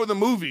waiting for the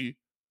movie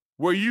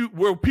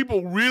where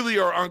people really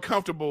are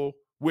uncomfortable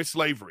with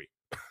slavery.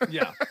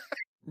 Yeah.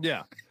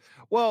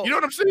 Well, you know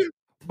what I'm saying?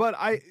 But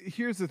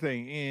here's the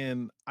thing,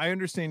 and I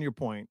understand your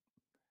point.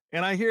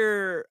 And I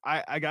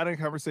got in a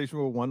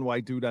conversation with one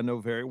white dude I know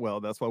very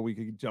well. That's why we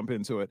could jump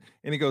into it.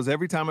 And he goes,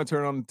 every time I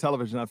turn on the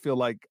television, I feel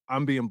like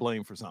I'm being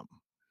blamed for something.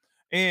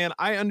 And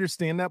I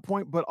understand that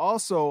point, but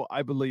also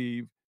I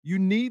believe you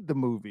need the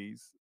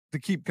movies to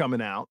keep coming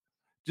out,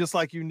 just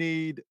like you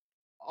need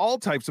all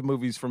types of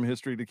movies from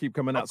history to keep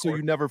coming out. So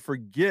you never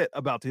forget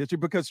about the history,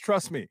 because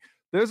trust me,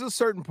 there's a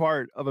certain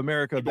part of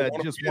America that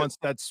just wants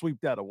that sweep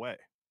that away.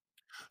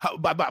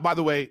 By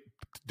the way,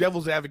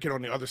 devil's advocate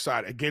on the other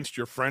side against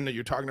your friend that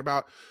you're talking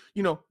about,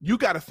 you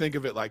got to think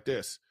of it like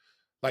this.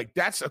 Like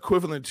that's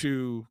equivalent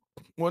to,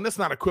 well, that's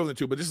not equivalent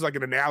to, but this is like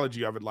an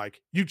analogy of it.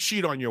 Like you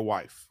cheat on your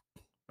wife,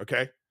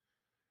 okay?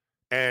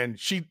 And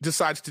she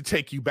decides to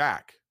take you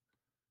back.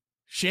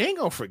 She ain't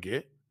gonna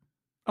forget.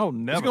 Oh,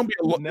 never. It's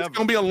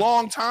gonna be a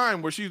long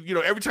time where she,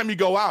 every time you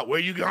go out, where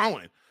you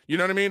going? You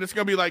know what I mean? It's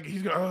gonna be like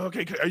he's going, oh,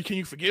 okay. Can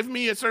you forgive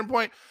me at a certain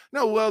point?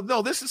 No.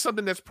 This is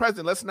something that's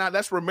present.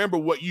 Let's remember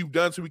what you've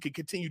done so we can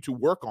continue to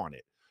work on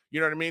it. You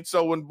know what I mean?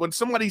 So when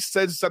somebody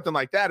says something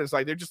like that, it's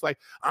like they're just like,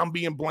 I'm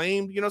being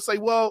blamed. Say,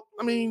 well,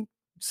 I mean,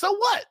 so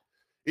what?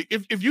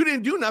 If you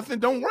didn't do nothing,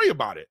 don't worry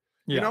about it.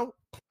 Yeah.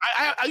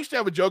 I used to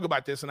have a joke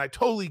about this, and I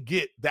totally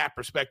get that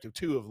perspective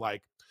too. Of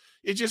like,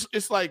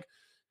 it's like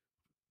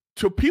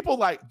to people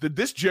like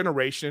this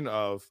generation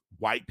of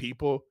white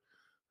people.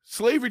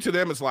 Slavery to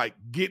them is like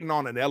getting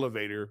on an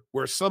elevator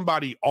where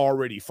somebody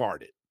already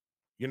farted,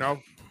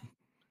 and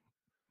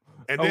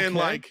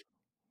then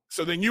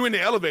so then you in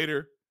the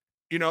elevator,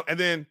 and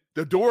then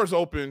the doors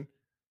open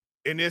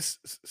and it's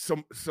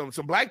some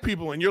black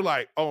people and you're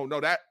like, oh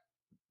no,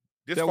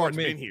 this fart's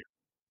been here.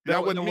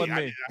 That wasn't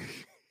me.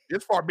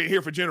 This fart been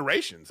here for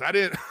generations. I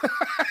didn't,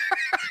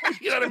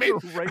 you know what I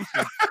mean?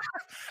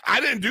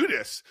 I didn't do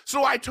this.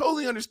 So I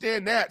totally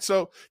understand that.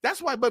 So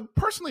that's why, but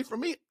personally for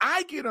me,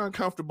 I get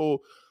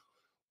uncomfortable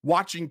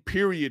watching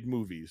period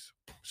movies.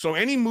 So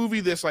any movie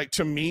that's like,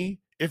 to me,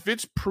 if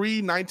it's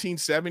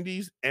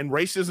pre-1970s and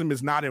racism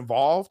is not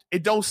involved,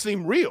 it don't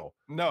seem real.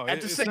 No,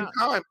 at the same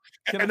time,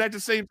 at the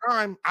same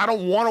time, I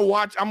don't want to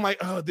watch. I'm like,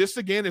 oh, this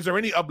again. Is there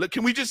any uplift?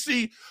 Can we just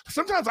see?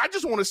 Sometimes I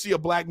just want to see a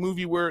black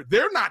movie where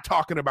they're not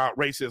talking about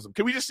racism.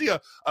 Can we just see a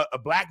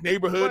black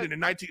neighborhood in the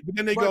 19? But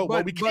then they go,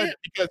 well, we can't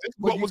because this is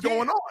what was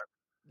going on.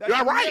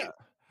 You're right. Yeah.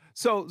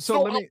 So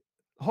let me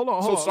hold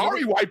on. So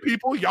sorry, white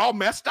people, y'all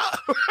messed up.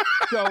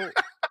 So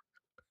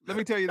let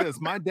me tell you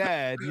this. My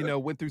dad,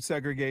 went through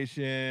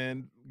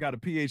segregation, got a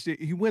PhD.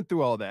 He went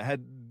through all that, had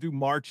to do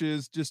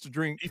marches just to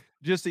drink,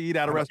 just to eat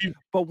out of restaurants.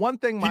 But one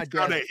thing he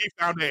found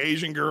an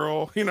Asian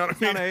girl, you know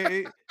what I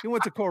mean? He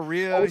went to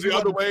Korea. Oh, the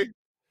other way.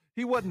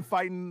 He wasn't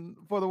fighting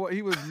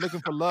he was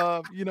looking for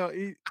love,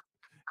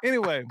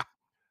 anyway.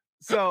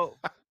 So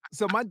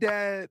my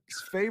dad's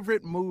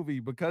favorite movie,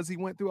 because he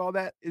went through all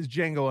that, is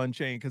Django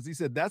Unchained, because he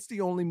said that's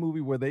the only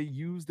movie where they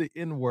use the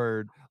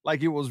N-word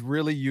like it was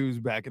really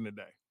used back in the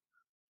day.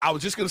 I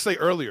was just going to say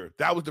earlier,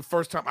 that was the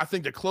first time, I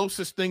think the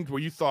closest thing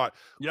where you thought,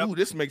 ooh,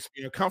 this makes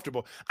me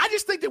uncomfortable. I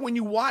just think that when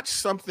you watch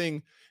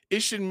something,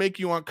 it should make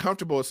you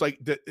uncomfortable. It's like,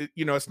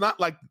 it's not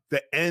like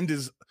the end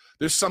is,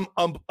 there's some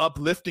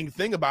uplifting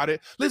thing about it.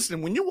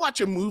 Listen, when you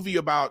watch a movie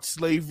about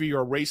slavery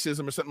or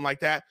racism or something like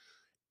that,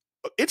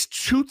 it's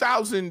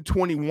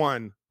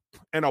 2021.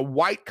 and a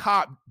white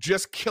cop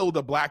just killed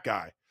a black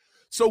guy.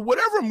 So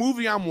whatever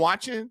movie I'm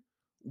watching,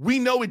 we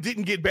know it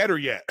didn't get better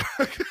yet.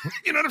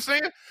 You know what I'm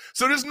saying?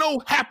 So there's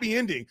no happy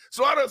ending.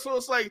 So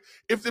it's like,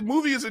 if the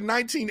movie is in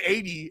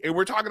 1980 and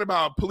we're talking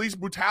about police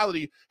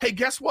brutality, hey,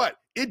 guess what?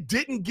 It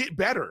didn't get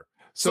better.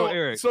 So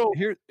Eric,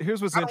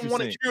 here's what's interesting. I don't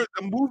want to hear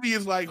the movie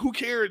is like, who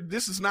cares?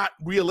 This is not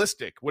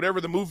realistic, whatever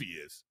the movie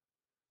is.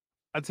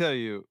 I tell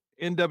you,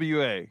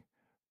 NWA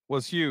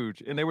was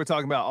huge, and they were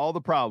talking about all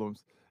the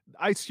problems.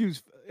 Ice Cube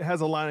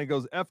has a line that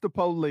goes, F the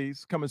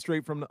police, coming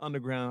straight from the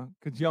underground,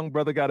 because young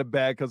brother got it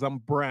bad because I'm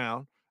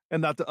brown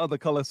and not the other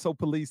color, so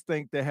police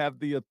think they have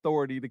the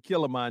authority to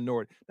kill a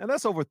minority. Now,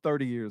 that's over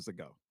 30 years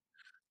ago.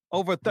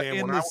 And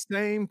the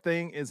same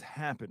thing is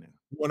happening.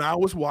 When I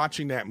was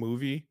watching that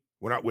movie,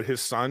 with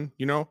his son,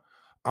 you know,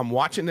 I'm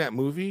watching that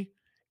movie,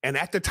 and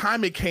at the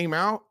time it came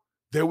out,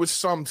 there was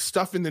some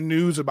stuff in the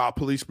news about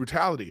police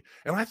brutality.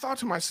 And I thought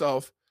to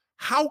myself,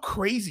 how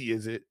crazy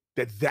is it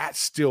that that's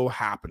still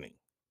happening?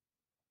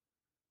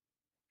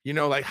 You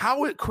know, like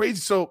how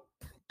crazy. So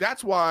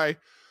that's why,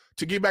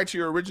 to get back to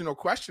your original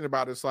question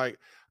about it's like,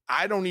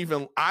 I don't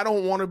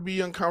want to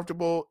be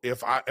uncomfortable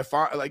if I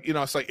like, you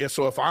know, it's like,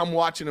 so if I'm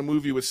watching a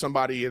movie with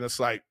somebody and it's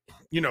like,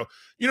 you know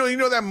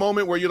that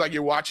moment where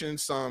you're watching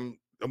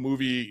a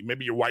movie,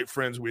 maybe your white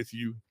friends with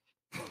you,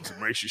 some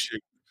racist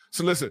shit.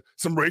 So listen,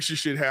 some racist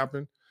shit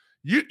happened.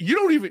 You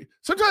don't even,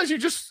 sometimes you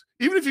just,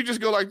 even if you just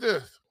go like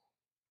this.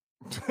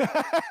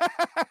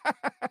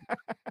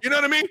 You know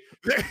what I mean?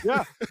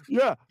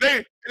 Yeah.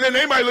 And then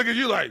they might look at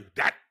you like,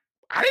 that,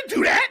 I didn't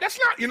do that. That's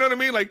not, you know what I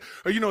mean? Like,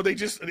 or, you know, they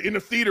just in the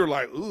theater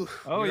like, ooh,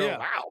 oh yeah,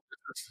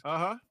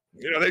 wow.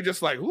 You know, they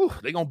just like, ooh,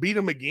 they gonna beat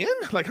him again?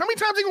 Like, how many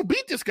times they gonna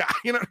beat this guy?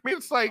 You know what I mean?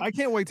 It's like, I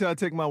can't wait till I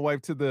take my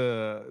wife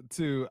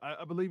to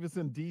I believe it's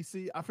in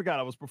DC. I forgot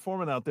I was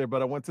performing out there,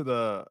 but I went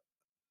to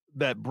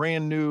that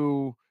brand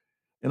new,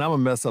 and I'm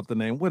gonna mess up the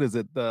name. What is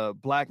it? The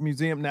Black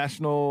Museum,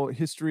 National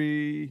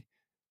History,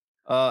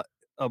 a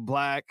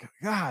Black.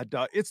 God,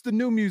 dog, it's the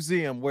new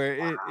museum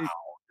where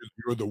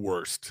you're the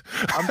worst.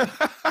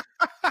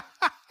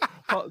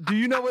 Do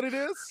you know what it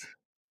is?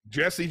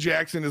 Jesse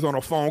Jackson is on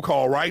a phone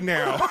call right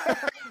now.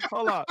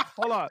 Hold on.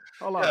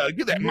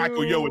 Get that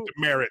Michael Yo with the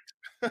merit.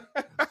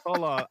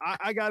 Hold on.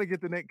 I got to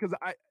get the name, because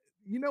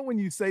when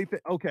you say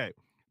okay,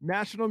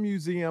 National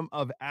Museum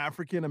of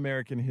African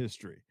American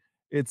History.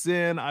 It's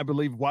in, I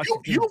believe,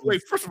 Washington.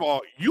 Wait, first of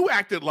all, you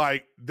acted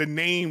like the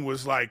name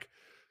was like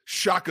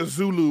Shaka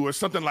Zulu or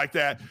something like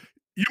that.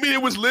 You mean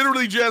it was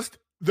literally just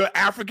the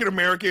African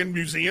American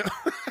Museum?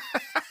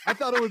 I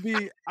thought it would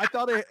be. I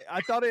thought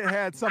it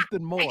had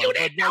something more. You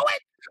didn't know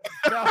it.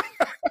 No,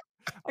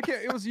 I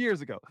can't. It was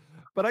years ago,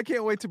 but I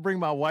can't wait to bring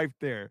my wife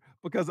there,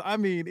 because I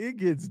mean, it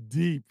gets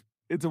deep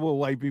into what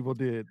white people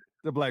did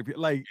to black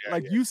people.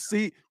 You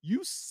see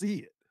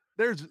it.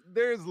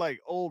 There's like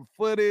old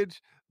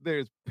footage.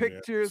 There's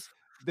pictures.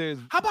 There's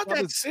how about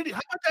that city?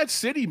 How about that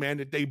city, man,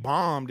 that they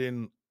bombed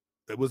in?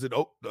 Was it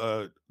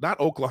not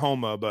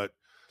Oklahoma, but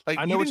like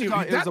I know what you're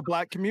talking. It was a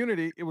black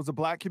community.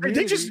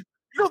 They just.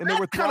 You know,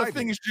 that kind of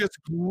thing is just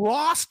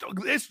glossed.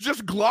 It's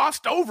just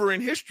glossed over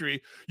in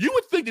history. You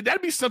would think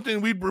that'd be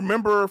something we'd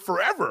remember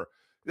forever.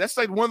 That's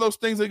like one of those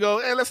things that go,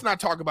 hey, let's not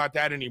talk about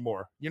that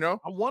anymore. You know,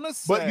 I want to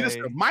say, but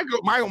listen,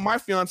 my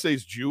fiance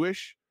is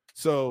Jewish,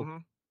 so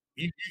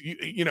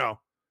you know,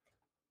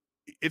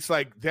 it's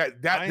like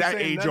that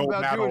age old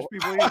battle.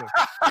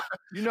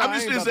 You know, I'm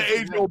just, it's an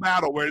age old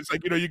battle where it's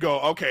like, you know, you go,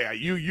 okay,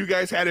 you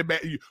guys had it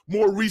bad.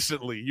 More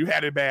recently, you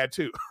had it bad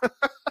too.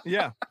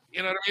 Yeah.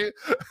 You know what I mean?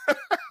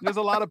 There's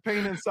a lot of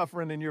pain and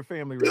suffering in your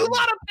family. There's a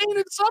lot of pain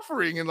and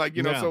suffering, and like,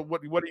 you know, so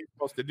what are you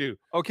supposed to do?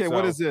 Okay,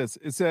 what is this?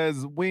 It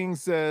says, Wing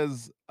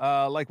says,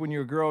 like when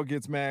your girl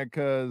gets mad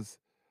because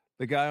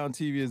the guy on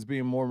TV is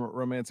being more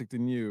romantic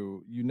than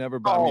you. You never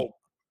buy me.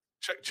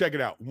 Check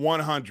it out.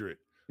 100.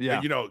 Yeah.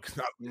 And, you know,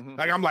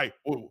 like I'm like,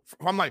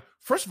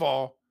 first of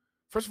all,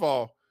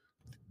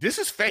 this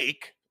is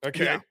fake.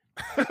 Okay. Yeah.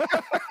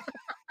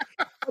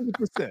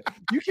 100%.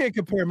 You can't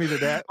compare me to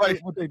that.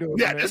 Like, what they doing?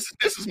 Yeah, this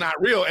is not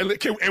real. And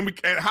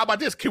how about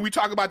this? Can we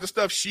talk about the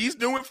stuff she's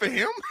doing for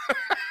him?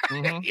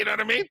 You know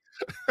what I mean?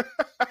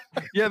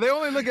 Yeah, they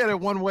only look at it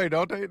one way,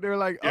 don't they? They're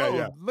like,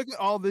 look at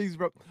all these.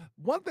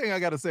 One thing I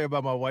got to say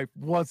about my wife,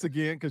 once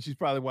again, because she's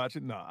probably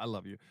watching. No, I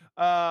love you.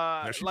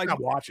 No, she's not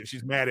watching.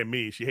 She's mad at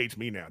me. She hates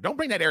me now. Don't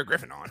bring that Eric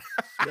Griffin on.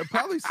 Yeah,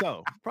 probably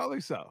so.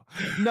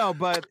 No,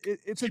 but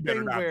it's a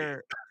thing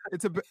where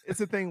it's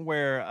a thing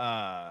where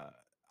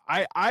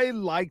I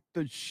like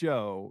the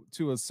show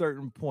to a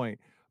certain point,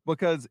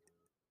 because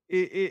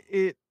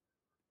it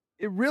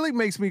really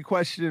makes me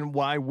question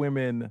why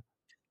women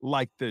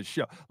like this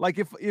show. Like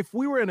if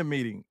we were in a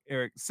meeting,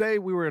 Eric, say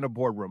we were in a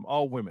boardroom,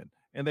 all women,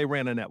 and they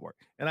ran a network,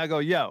 and I go,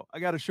 yo, I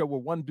got a show where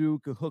one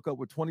dude could hook up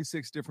with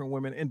 26 different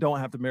women and don't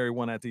have to marry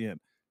one at the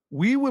end.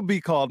 We would be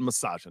called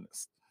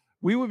misogynists.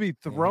 We would be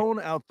thrown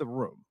out the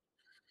room.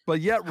 But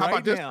yet How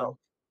about this, now, though?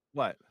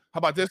 what? How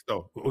about this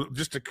though?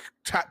 Just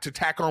to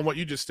tack on what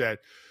you just said.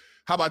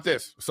 how about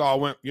this? So I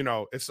went,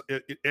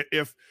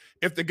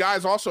 if the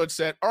guys also had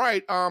said, all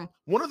right,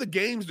 one of the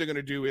games they're going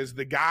to do is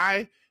the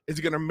guy is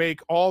going to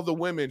make all the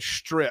women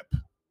strip.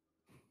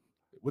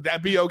 Would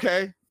that be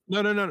okay?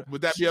 No.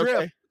 Would that be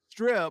okay?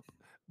 Strip,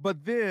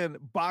 but then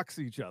box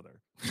each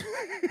other.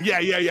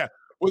 Yeah.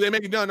 Well, they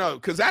make no,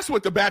 because that's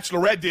what the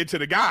Bachelorette did to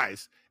the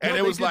guys, and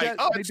it was like,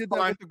 they did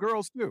that with the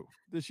girls too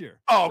this year.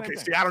 Oh, okay.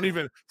 See, I don't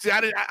even see.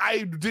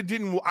 I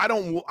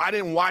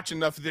didn't watch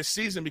enough this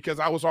season because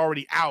I was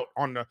already out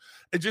on the.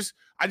 I just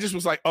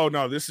was like, oh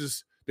no,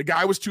 the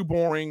guy was too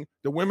boring.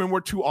 The women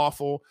were too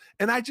awful,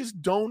 and I just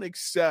don't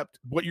accept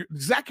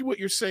exactly what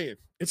you're saying.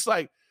 It's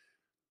like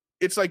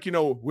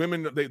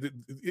women.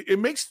 It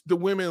makes the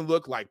women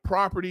look like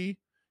property.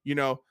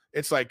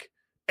 It's like.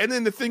 And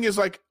then the thing is,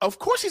 like, of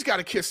course he's got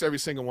to kiss every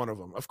single one of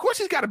them. Of course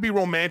he's got to be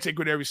romantic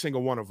with every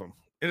single one of them.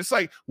 And it's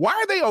like, why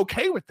are they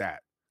okay with that?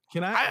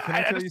 Can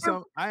I tell you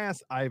something? I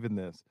asked Ivan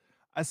this.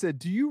 I said,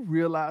 do you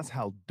realize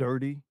how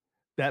dirty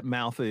that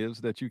mouth is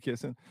that you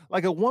kissing?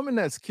 Like a woman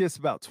that's kissed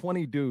about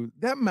 20 dudes,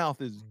 that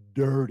mouth is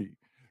dirty.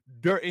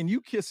 And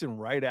you kissing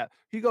right at.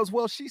 He goes,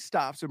 well, she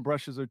stops and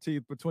brushes her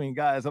teeth between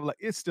guys. I'm like,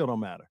 it still don't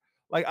matter.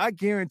 Like, I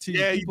guarantee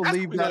you people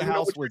leave that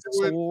house with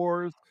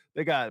sores.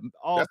 They got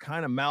all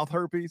kind of mouth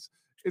herpes.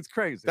 It's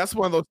crazy. That's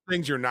one of those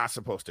things you're not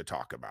supposed to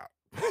talk about.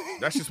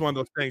 That's just one of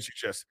those things you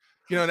just,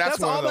 that's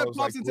one of those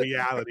like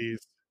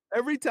realities.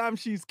 Every time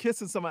she's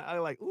kissing somebody, I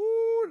like,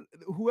 ooh,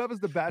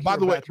 whoever's the bachelor. By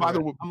the way,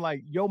 I'm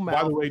like, yo,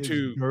 mouth is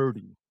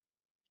dirty.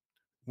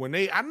 When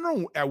I don't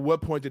know at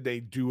what point did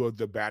they do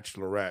the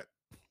Bachelorette,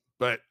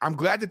 but I'm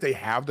glad that they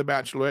have the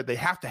Bachelorette. They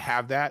have to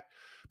have that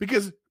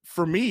because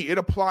for me, it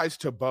applies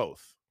to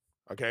both.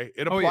 Okay.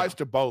 It applies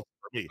to both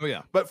for me. Oh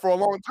yeah. But for a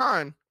long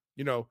time,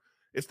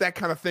 it's that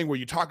kind of thing where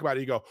you talk about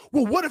it, you go,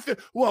 well, what if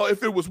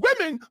it was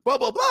women, blah,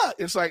 blah, blah.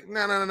 It's like,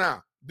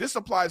 no. This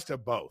applies to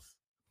both.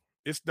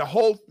 It's the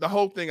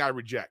whole thing I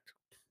reject.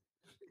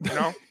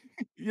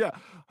 Yeah,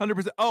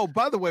 100%. Oh,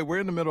 by the way, we're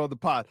in the middle of the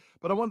pod,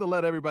 but I wanted to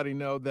let everybody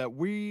know that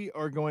we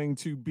are going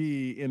to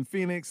be in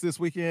Phoenix this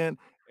weekend.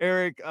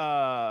 Eric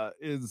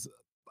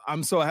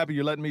I'm so happy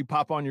you're letting me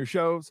pop on your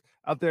shows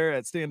out there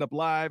at Stand Up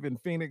Live in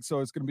Phoenix. So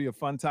it's going to be a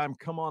fun time.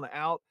 Come on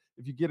out.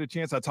 If you get a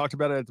chance, I talked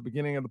about it at the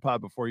beginning of the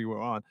pod before you were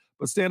on,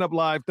 but Stand Up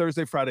Live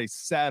Thursday, Friday,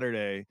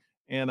 Saturday.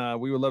 And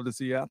we would love to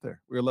see you out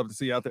there. We would love to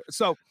see you out there.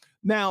 So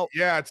now.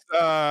 Yeah,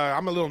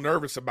 I'm a little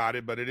nervous about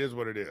it, but it is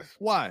what it is.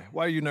 Why?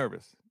 Why are you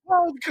nervous?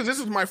 Well, because this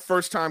is my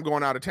first time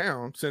going out of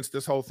town since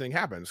this whole thing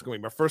happened. It's going to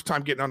be my first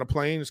time getting on a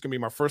plane. It's going to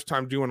be my first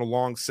time doing a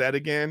long set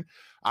again.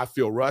 I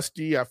feel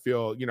rusty. I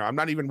feel, I'm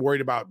not even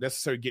worried about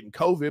necessarily getting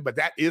COVID, but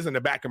that is in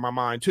the back of my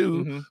mind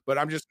too. Mm-hmm. But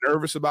I'm just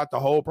nervous about the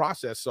whole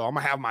process. So I'm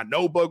going to have my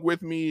notebook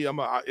with me.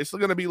 It's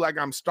going to be like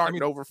I'm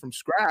starting over from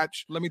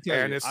scratch. Let me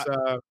tell you,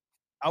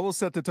 I will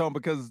set the tone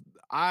because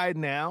I've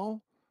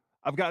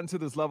gotten to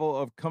this level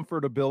of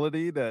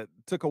comfortability that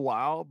took a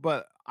while,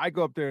 but I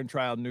go up there and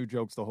try out new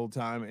jokes the whole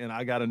time, and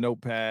I got a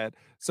notepad.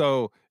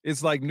 So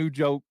it's like new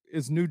joke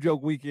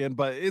weekend,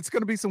 but it's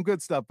going to be some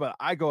good stuff, but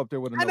I go up there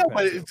with a notepad. I know,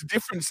 but it's a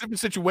different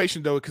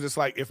situation, though, because it's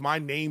like if my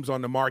name's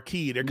on the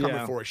marquee, they're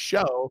coming for a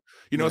show.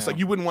 It's like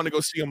you wouldn't want to go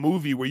see a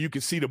movie where you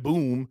can see the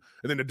boom,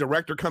 and then the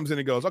director comes in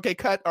and goes, okay,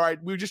 cut. All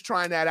right, we were just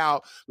trying that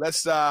out.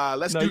 Let's do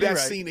that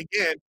scene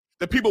again.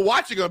 The people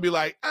watching are going to be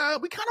like,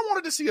 we kind of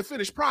wanted to see a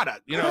finished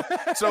product,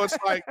 So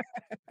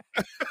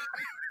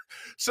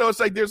it's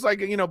like, there's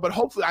like, but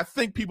hopefully I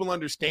think people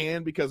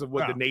understand because of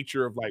what the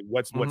nature of like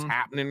what's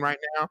happening right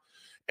now.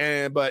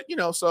 But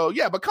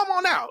come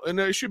on out and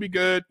it should be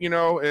good.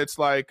 It's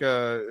like,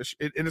 and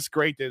it's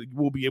great that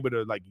we'll be able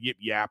to like yip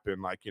yap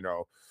and like, You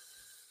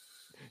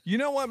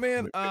know what,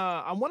 man?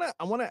 I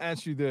want to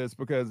ask you this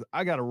because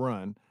I got to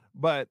run.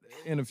 But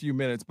in a few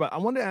minutes, but I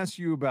wanted to ask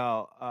you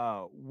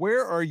about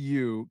where are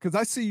you? Because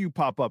I see you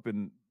pop up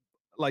in,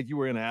 like you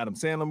were in an Adam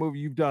Sandler movie.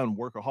 You've done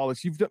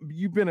Workaholics.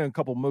 You've been in a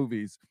couple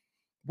movies.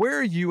 Where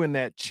are you in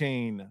that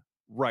chain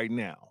right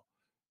now?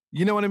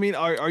 You know what I mean?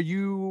 Are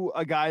you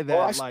a guy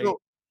that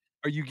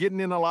are you getting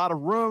in a lot of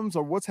rooms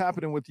or what's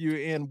happening with you?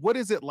 And what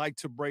is it like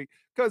to break?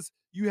 Because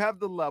you have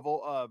the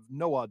level of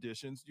no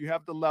auditions. You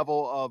have the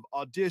level of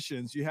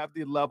auditions. You have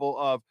the level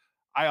of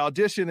I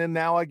audition and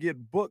now I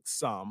get booked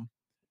some.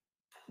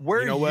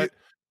 Where what?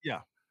 Yeah.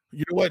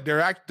 You know what?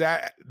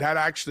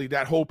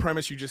 That whole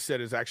premise you just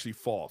said is actually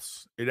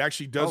false. It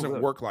actually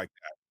doesn't work like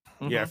that.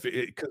 Mm-hmm. Yeah,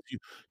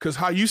 because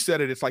how you said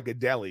it, it's like a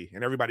deli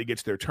and everybody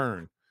gets their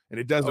turn, and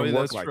it doesn't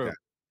work like that.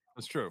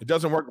 That's true. It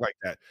doesn't work like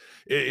that.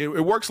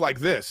 It works like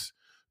this.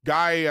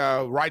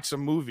 Guy writes a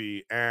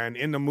movie, and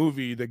in the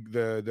movie, this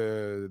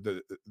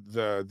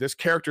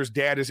character's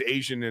dad is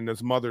Asian and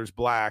his mother's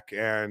black,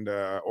 and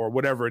or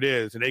whatever it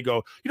is, and they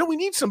go, we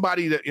need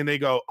somebody and they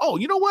go, oh,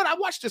 you know what? I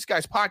watched this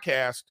guy's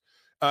podcast.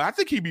 I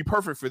think he'd be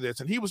perfect for this,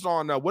 and he was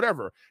on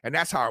whatever, and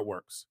that's how it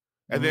works.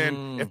 And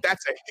then if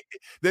that's a hit,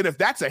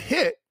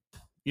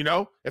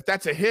 if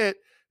that's a hit,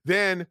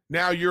 then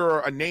now you're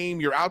a name,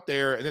 you're out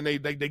there, and then they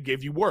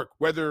give you work,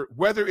 whether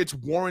it's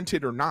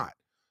warranted or not.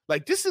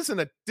 Like this isn't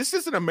a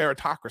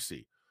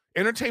meritocracy.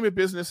 Entertainment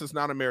business is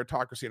not a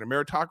meritocracy, and a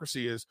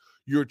meritocracy is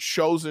you're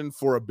chosen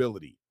for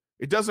ability.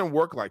 It doesn't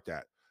work like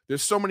that.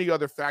 There's so many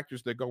other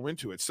factors that go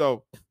into it.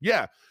 So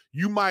yeah,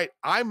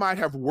 I might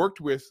have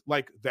worked with,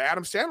 like, the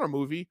Adam Sandler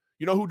movie.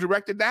 You know who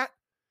directed that?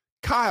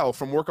 Kyle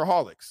from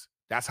Workaholics.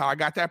 That's how I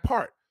got that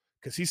part.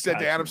 Because he said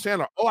to Adam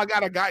Sandler, "Oh, I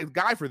got a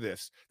guy for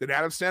this." Then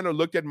Adam Sandler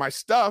looked at my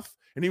stuff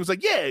and he was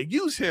like, "Yeah,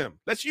 use him.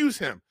 Let's use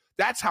him."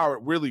 That's how it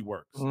really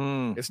works.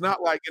 It's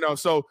not like,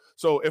 so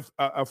if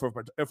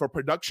a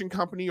production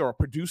company or a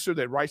producer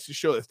that writes the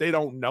show, if they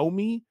don't know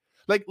me,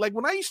 like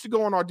when I used to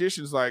go on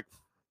auditions, like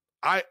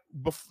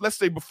let's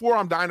say before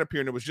I'm Dying Up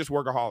Here and it was just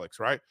Workaholics,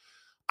 right?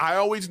 I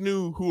always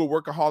knew who a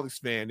Workaholics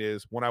fan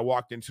is when I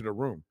walked into the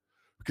room.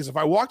 Because if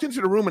I walked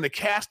into the room and the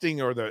casting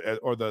or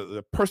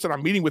the person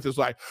I'm meeting with is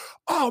like,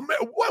 "Oh man,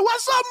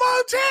 what's up,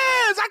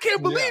 Montez? I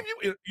can't believe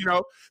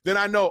you," then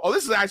I know, oh,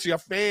 this is actually a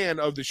fan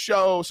of the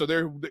show. So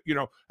they're,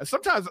 and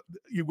sometimes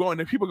you go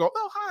and people go,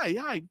 "Oh,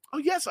 hi, oh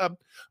yes, oh,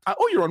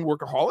 you're on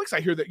Workaholics.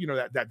 I hear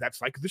that,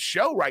 that's like the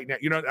show right now.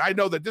 I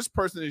know that this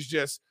person is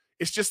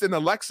it's just in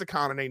the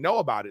lexicon and they know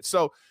about it.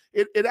 So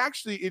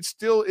it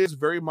still is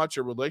very much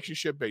a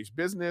relationship based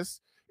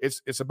business.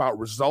 It's about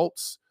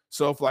results.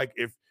 So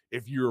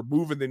if you're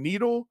moving the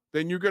needle,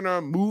 then you're going to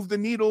move the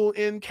needle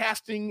in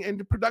casting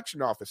and production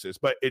offices.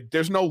 But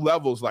there's no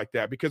levels like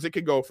that, because it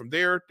can go from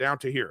there down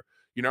to here.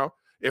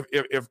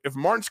 If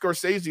Martin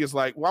Scorsese is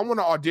like, "Well, I want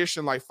to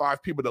audition like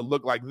 5 people that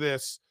look like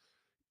this,"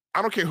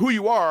 I don't care who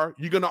you are,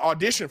 you're going to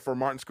audition for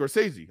Martin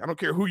Scorsese. I don't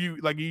care who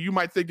you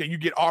might think that you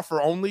get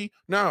offer only.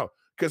 No,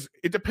 because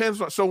it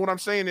depends. So what I'm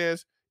saying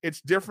is,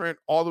 it's different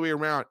all the way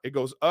around. It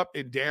goes up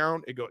and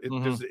down.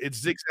 It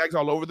zigzags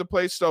all over the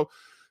place. So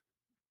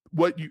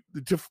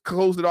to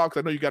close it off,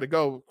 because I know you got to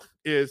go,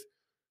 is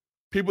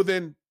people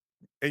then,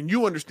 and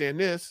you understand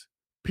this,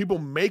 people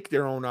make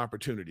their own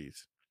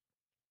opportunities.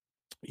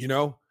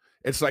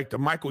 It's like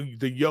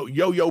the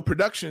Yo-Yo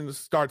Productions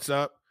starts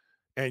up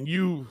and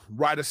you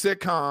write a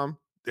sitcom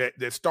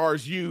that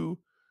stars you,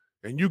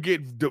 and you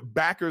get the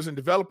backers and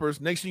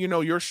developers. Next thing you know,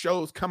 your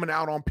show's coming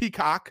out on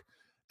Peacock,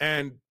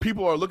 and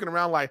people are looking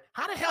around like,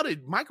 "How the hell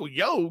did Michael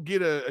Yo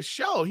get a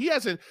show? He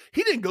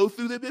didn't go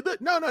through the."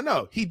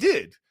 No, he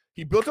did.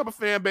 He built up a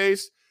fan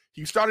base.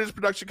 He started his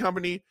production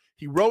company.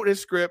 He wrote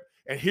his script,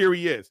 and here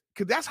he is.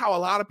 Because that's how a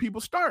lot of people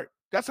start.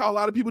 That's how a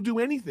lot of people do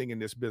anything in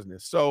this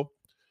business. So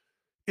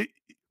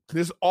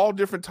there's all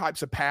different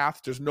types of paths.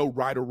 There's no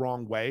right or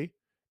wrong way.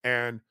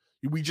 And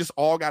we just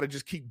all got to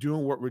just keep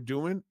doing what we're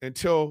doing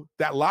until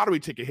that lottery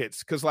ticket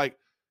hits. Because, like,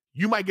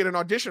 you might get an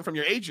audition from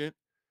your agent.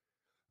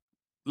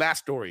 Last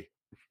story.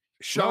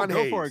 Sean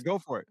Hayes. Go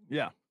for it.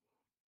 Yeah.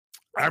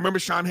 I remember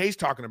Sean Hayes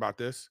talking about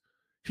this.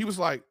 He was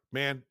like,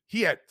 man, he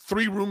had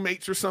 3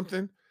 roommates or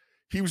something.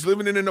 He was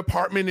living in an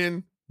apartment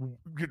in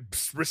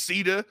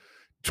Reseda,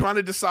 trying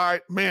to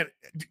decide, man,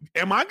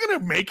 am I going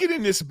to make it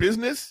in this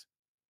business?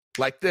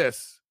 Like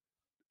this,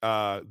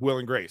 Will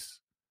and Grace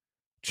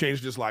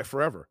changed his life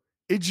forever.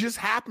 It just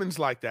happens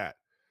like that.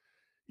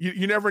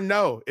 You never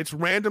know. It's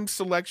random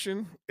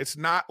selection. It's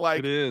not like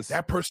it is.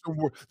 that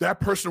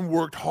person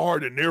worked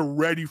hard and they're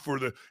ready for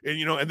and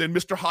then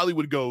Mr.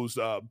 Hollywood goes,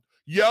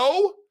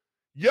 yo,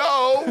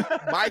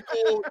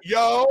 Michael,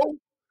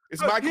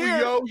 is Michael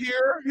Yo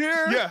here?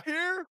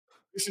 Here.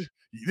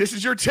 This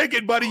is your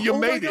ticket, buddy. You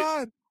made it.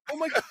 Oh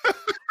my God.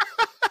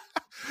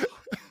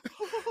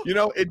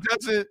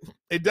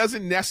 It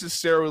doesn't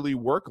necessarily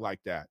work like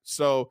that.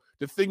 So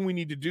the thing we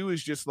need to do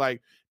is just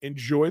like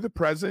enjoy the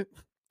present,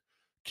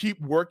 keep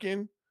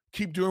working,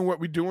 keep doing what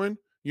we're doing.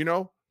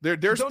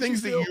 There's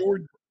things that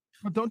you're.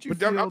 But don't you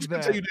feel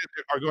that?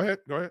 Go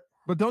ahead.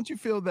 But don't you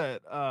feel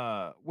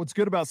that what's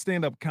good about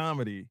stand-up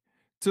comedy,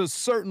 to a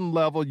certain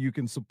level, you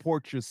can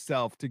support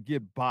yourself to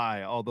get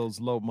by all those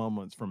low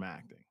moments from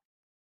acting?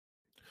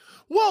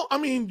 Well, I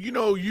mean,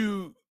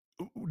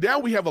 now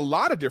we have a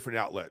lot of different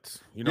outlets.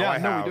 We do. I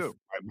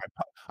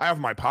have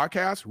my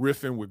podcast,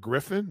 Riffin with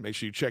Griffin. Make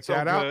sure you check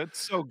that out.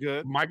 So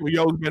good. Michael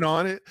Yo's been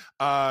on it.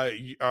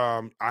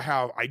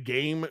 I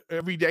game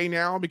every day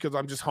now because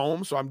I'm just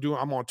home. So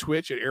I'm on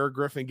Twitch at Eric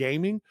Griffin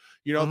Gaming.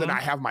 Then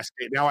I have my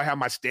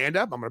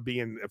stand-up. I'm going to be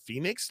in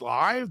Phoenix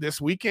live this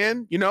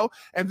weekend,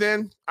 and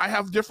then I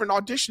have different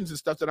auditions and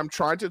stuff that I'm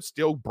trying to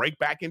still break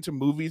back into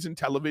movies and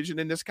television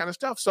and this kind of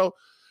stuff. So,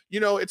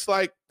 it's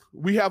like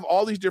we have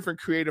all these different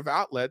creative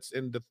outlets,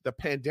 and the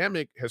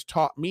pandemic has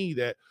taught me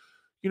that,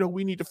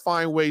 we need to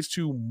find ways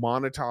to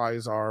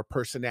monetize our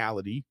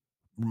personality,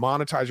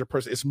 monetize your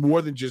person. It's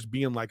more than just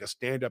being like a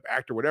stand-up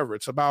actor, whatever.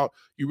 It's about,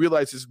 you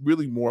realize it's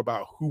really more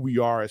about who we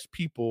are as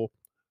people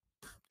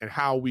and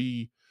how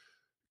we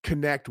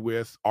connect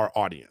with our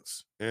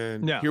audience.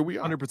 And here we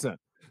are. 100%.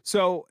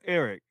 So,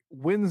 Eric,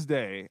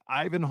 Wednesday,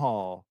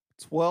 Ivanhall,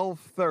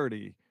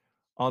 12:30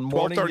 on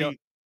Morning Yo.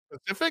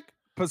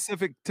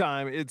 Pacific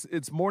time.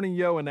 It's Morning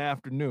Yo in the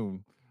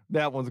afternoon.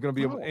 That one's going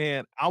to be,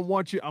 and I'm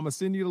going to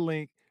send you the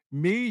link.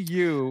 Me,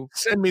 you.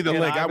 Send me the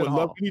link. I would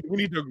love.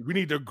 We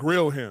need to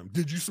grill him.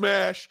 Did you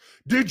smash?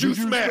 Did you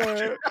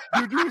smash?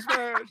 Did you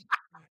smash?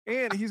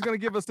 And he's going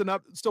to give us an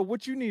up. So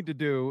what you need to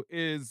do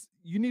is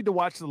you need to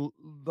watch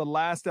the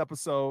last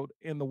episode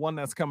and the one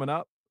that's coming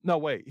up. No,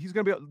 wait, he's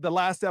going to be the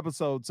last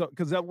episode. So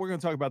because we're going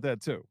to talk about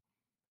that too,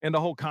 and the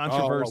whole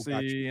controversy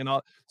gotcha. and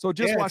all. So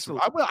just watch the.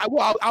 I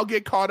will. I'll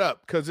get caught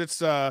up because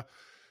it's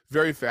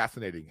very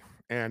fascinating.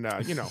 And all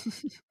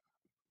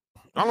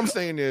I'm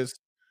saying is,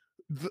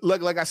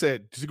 like I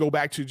said, to go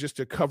back to just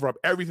to cover up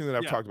everything that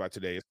I've talked about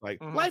today, it's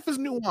like life is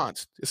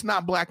nuanced. It's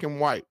not black and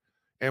white.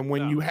 And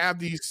when you have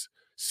these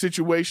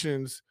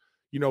situations,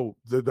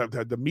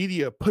 the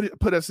media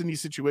put us in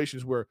these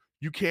situations where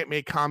you can't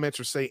make comments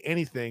or say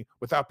anything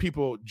without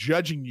people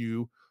judging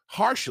you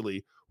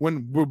harshly.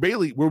 When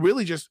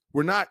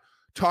we're not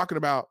talking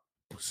about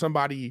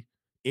somebody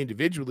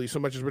individually so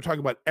much as we're talking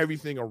about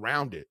everything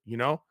around it,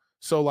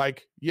 So,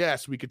 like,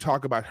 yes, we could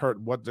talk about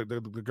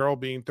the girl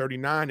being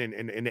 39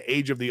 and the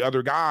age of the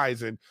other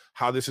guys and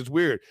how this is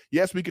weird.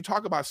 Yes, we could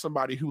talk about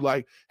somebody who,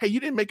 like, hey,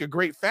 you didn't make a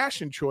great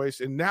fashion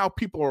choice, and now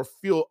people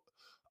feel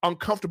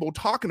uncomfortable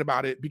talking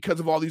about it because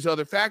of all these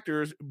other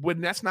factors,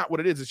 when that's not what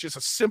it is. It's just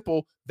a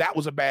simple, that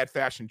was a bad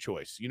fashion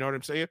choice. You know what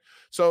I'm saying?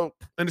 So,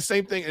 and the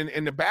same thing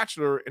in The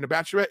Bachelor and The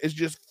Bachelorette is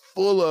just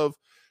full of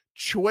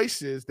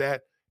choices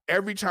that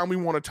every time we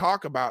want to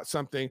talk about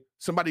something,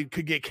 somebody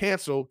could get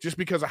canceled just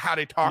because of how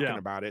they're talking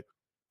about it,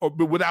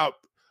 but without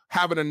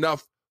having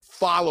enough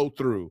follow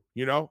through,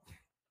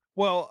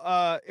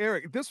 Well,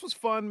 Eric, this was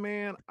fun,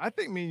 man. I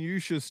think me and you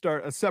should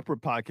start a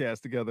separate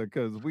podcast together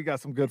because we got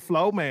some good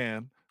flow,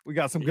 man. We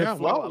got some good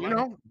flow.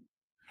 Well,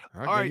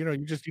 all right,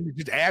 you just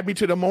add me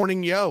to the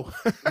morning yo.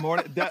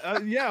 Morning,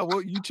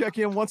 well, you check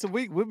in once a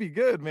week. We'll be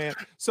good, man.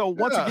 So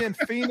once again,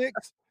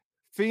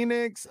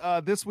 Phoenix,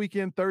 this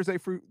weekend, Thursday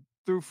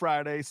through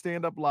Friday,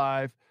 Stand Up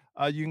Live.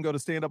 You can go to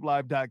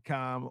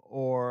standuplive.com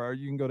or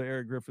you can go to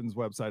Eric Griffin's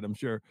website, I'm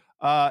sure.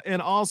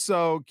 And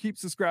also keep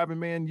subscribing,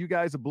 man. You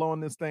guys are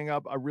blowing this thing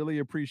up. I really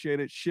appreciate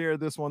it. Share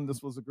this one.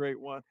 This was a great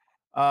one.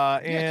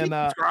 Keep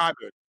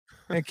subscribing.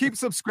 And keep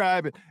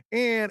subscribing.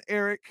 And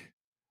Eric,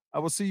 I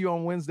will see you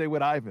on Wednesday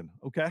with Ivan.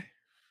 Okay.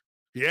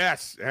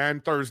 Yes.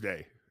 And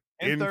Thursday.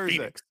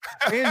 Phoenix.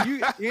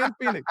 And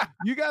Phoenix.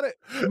 You got it,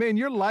 man.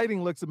 Your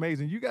lighting looks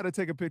amazing. You got to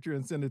take a picture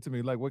and send it to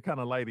me. Like what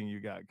kind of lighting you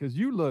got? Because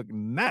you look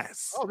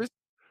nice. Oh,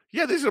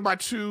 these are my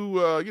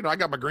two. I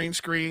got my green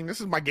screen. This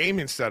is my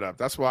gaming setup.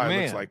 That's why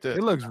it looks like this.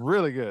 It looks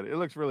really good.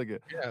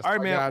 Yeah, all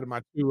right, man. I got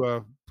my two.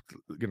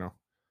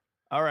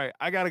 All right,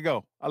 I gotta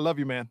go. I love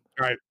you, man.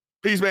 All right,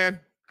 peace, man.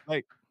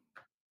 Hey.